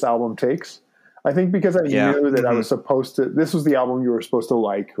turns this album takes. I think because I knew that I was supposed to. This was the album you were supposed to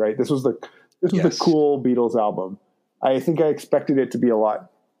like, right? This was the cool Beatles album. I think I expected it to be a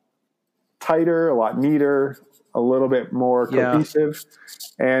lot tighter, a lot neater, a little bit more cohesive,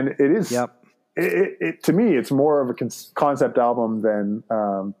 and it is. It to me, it's more of a concept album than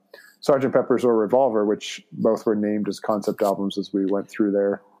Sgt. Pepper's or Revolver, which both were named as concept albums as we went through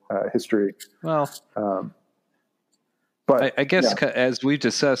their history. Well, but I guess as we've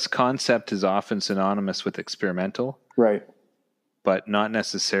discussed, concept is often synonymous with experimental, right? But not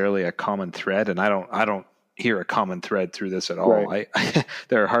necessarily a common thread. And I don't hear a common thread through this at all. Right.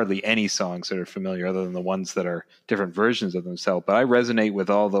 There are hardly any songs that are familiar other than the ones that are different versions of themselves. But I resonate with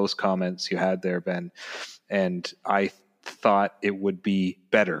all those comments you had there, Ben. And I thought it would be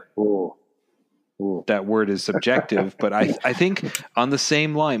better. Ooh. that word is subjective, but I think on the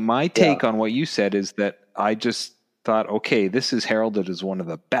same line, my take on what you said is that I just thought, okay, this is heralded as one of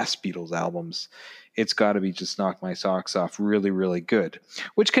the best Beatles albums. It's got to be just knock my socks off, really, really good,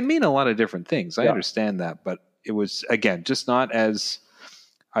 which can mean a lot of different things. I understand that, but it was, again, just not as,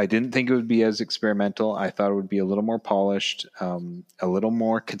 I didn't think it would be as experimental. I thought it would be a little more polished, a little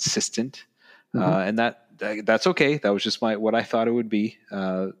more consistent. And that's okay. That was just what I thought it would be.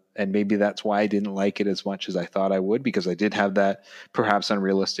 And maybe that's why I didn't like it as much as I thought I would, because I did have that perhaps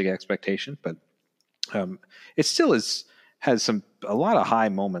unrealistic expectation, but it still has a lot of high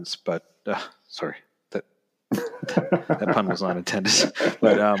moments, but sorry, that pun was not intended,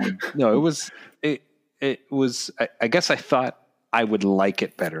 but no, it was, I guess I thought I would like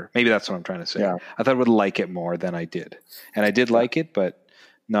it better. Maybe that's what I'm trying to say. Yeah. I thought I would like it more than I did. And I did like it, but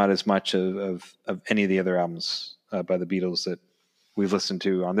not as much of any of the other albums by the Beatles that we've listened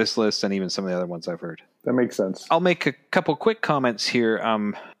to on this list, and even some of the other ones I've heard. That makes sense. I'll make a couple quick comments here.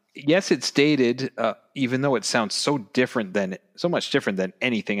 Yes, it's dated, even though it sounds so much different than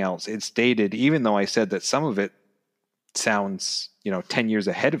anything else. It's dated, even though I said that some of it sounds, 10 years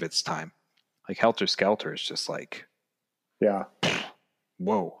ahead of its time. Like Helter Skelter is just like,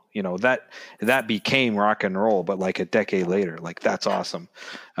 whoa, that became rock and roll, but like a decade later, like that's awesome.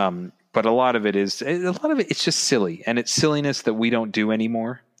 But a lot of it, it's just silly, and it's silliness that we don't do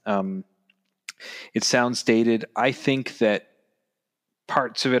anymore. It sounds dated. I think that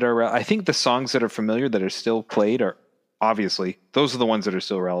parts of it are, I think the songs that are familiar that are still played are obviously, those are the ones that are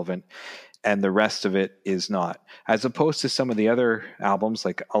still relevant, and the rest of it is not. As opposed to some of the other albums,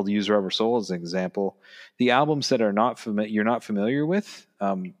 like I'll use Rubber Soul as an example. The albums that are you're not familiar with,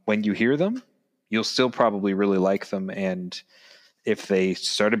 when you hear them, you'll still probably really like them, and if they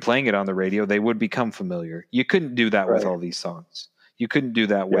started playing it on the radio, they would become familiar. You couldn't do that with all these songs. You couldn't do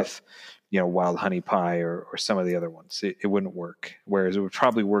that with, Wild Honey Pie or some of the other ones. It wouldn't work. Whereas it would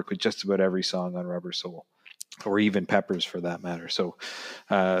probably work with just about every song on Rubber Soul, or even Peppers for that matter. So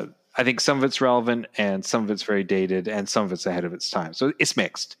I think some of it's relevant, and some of it's very dated, and some of it's ahead of its time. So it's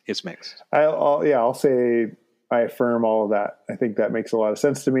mixed. It's mixed. I'll say I affirm all of that. I think that makes a lot of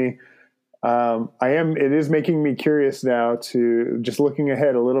sense to me. It is making me curious now to just looking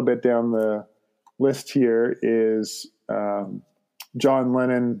ahead a little bit down the list here is John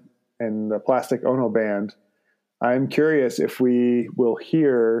Lennon and the Plastic Ono Band. I'm curious if we will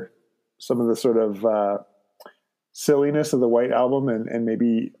hear some of the sort of silliness of the White Album and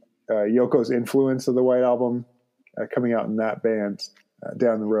maybe Yoko's influence of the White Album coming out in that band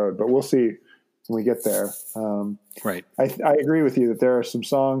down the road. But we'll see when we get there. Right. I agree with you that there are some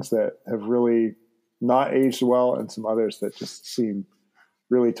songs that have really not aged well, and some others that just seem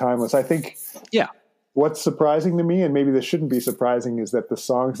really timeless. I think what's surprising to me, and maybe this shouldn't be surprising, is that the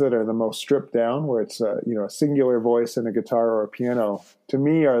songs that are the most stripped down, where it's a singular voice and a guitar or a piano, to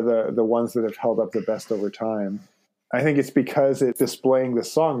me are the ones that have held up the best over time. I think it's because it's displaying the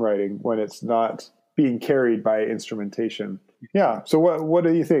songwriting when it's not being carried by instrumentation. Yeah. So what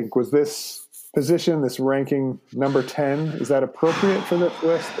do you think? Was this position, this ranking, number 10, is that appropriate for this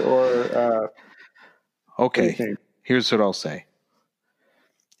list, or okay, here's what I'll say.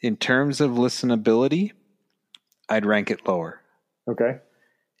 In terms of listenability, I'd rank it lower. Okay.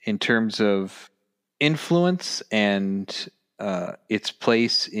 In terms of influence and its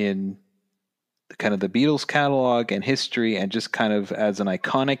place in kind of the Beatles catalog and history, and just kind of as an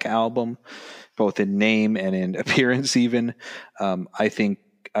iconic album, both in name and in appearance even, I think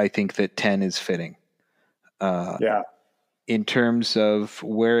that 10 is fitting. In terms of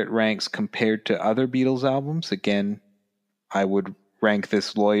where it ranks compared to other Beatles albums, again, I would rank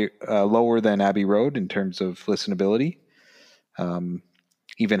this lower than Abbey Road in terms of listenability.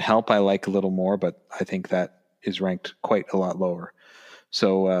 Even Help I like a little more, but I think that is ranked quite a lot lower.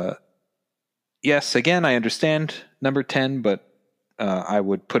 So yes, again, I understand number 10, but I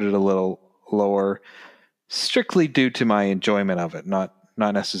would put it a little lower, strictly due to my enjoyment of it, not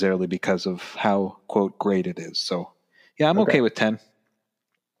necessarily because of how, quote, great it is. So yeah, I'm okay with 10.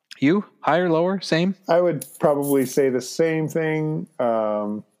 You? Higher, lower, same? I would probably say the same thing.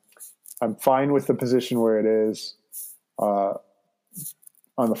 I'm fine with the position where it is. On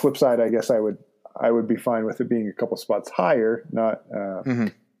the flip side, I guess I would be fine with it being a couple spots higher, not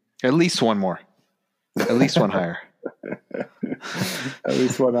at least one more. At least one higher. At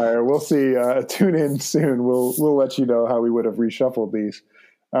least one higher. We'll see. Tune in soon. We'll let you know how we would have reshuffled these.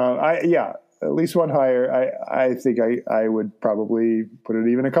 At least one higher. I think I would probably put it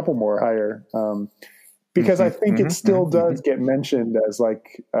even a couple more higher, because I think it still does get mentioned as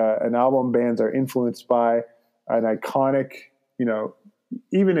like an album bands are influenced by, an iconic,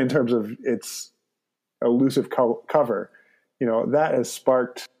 even in terms of its elusive cover, that has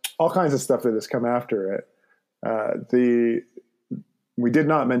sparked all kinds of stuff that has come after it. We did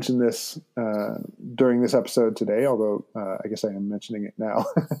not mention this during this episode today, although I guess I am mentioning it now.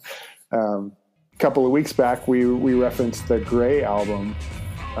 A couple of weeks back, we referenced the Grey album.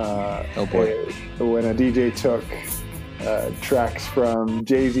 Oh boy! When a DJ took tracks from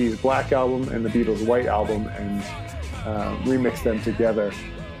Jay-Z's Black album and the Beatles' White album and remixed them together.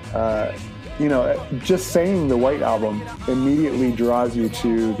 Just saying the White album immediately draws you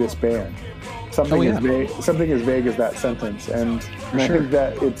to this band. Something as vague as that sentence, and I think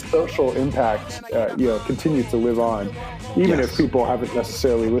that its social impact, continues to live on, even if people haven't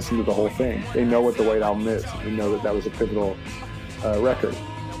necessarily listened to the whole thing. They know what the White Album is. They know that was a pivotal record.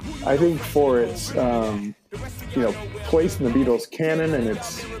 I think for its place in the Beatles canon, and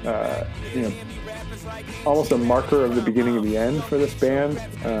it's almost a marker of the beginning of the end for this band.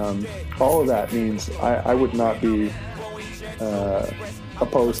 All of that means I would not be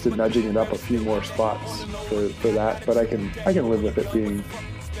opposed to nudging it up a few more spots for that, but I can live with it being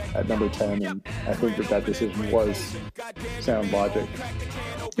at number 10, and I think that decision was sound logic.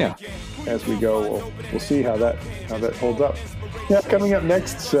 Yeah. As we go, we'll see how that holds up. Yeah, coming up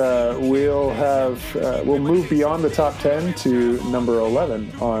next, we'll move beyond the top 10 to number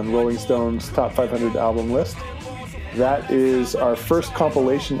 11 on Rolling Stone's top 500 album list. That is our first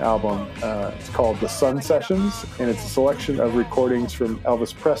compilation album. It's called The Sun Sessions, and it's a selection of recordings from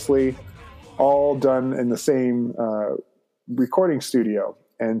Elvis Presley, all done in the same recording studio.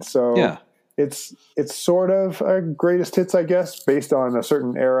 And so it's sort of a greatest hits, I guess, based on a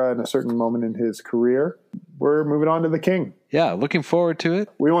certain era and a certain moment in his career. We're moving on to the King. Yeah, looking forward to it.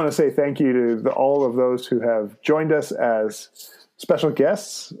 We want to say thank you to all of those who have joined us as special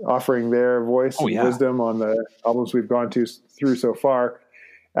guests, offering their voice and wisdom on the albums we've gone through so far.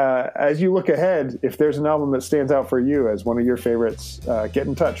 As you look ahead, if there's an album that stands out for you as one of your favorites, get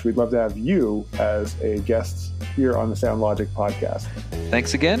in touch. We'd love to have you as a guest here on the Sound Logic podcast.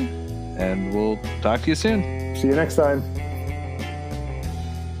 Thanks again, and we'll talk to you soon. See you next time.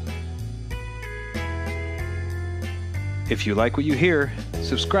 If you like what you hear,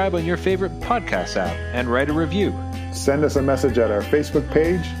 subscribe on your favorite podcast app and write a review. Send us a message at our Facebook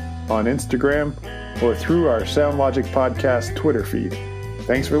page, on Instagram, or through our Sound Logic Podcast Twitter feed.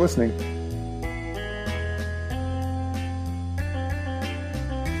 Thanks for listening.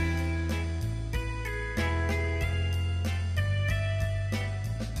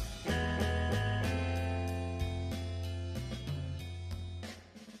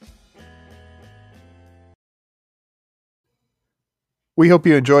 We hope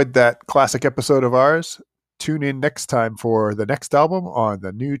you enjoyed that classic episode of ours. Tune in next time for the next album on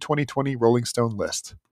the new 2020 Rolling Stone list.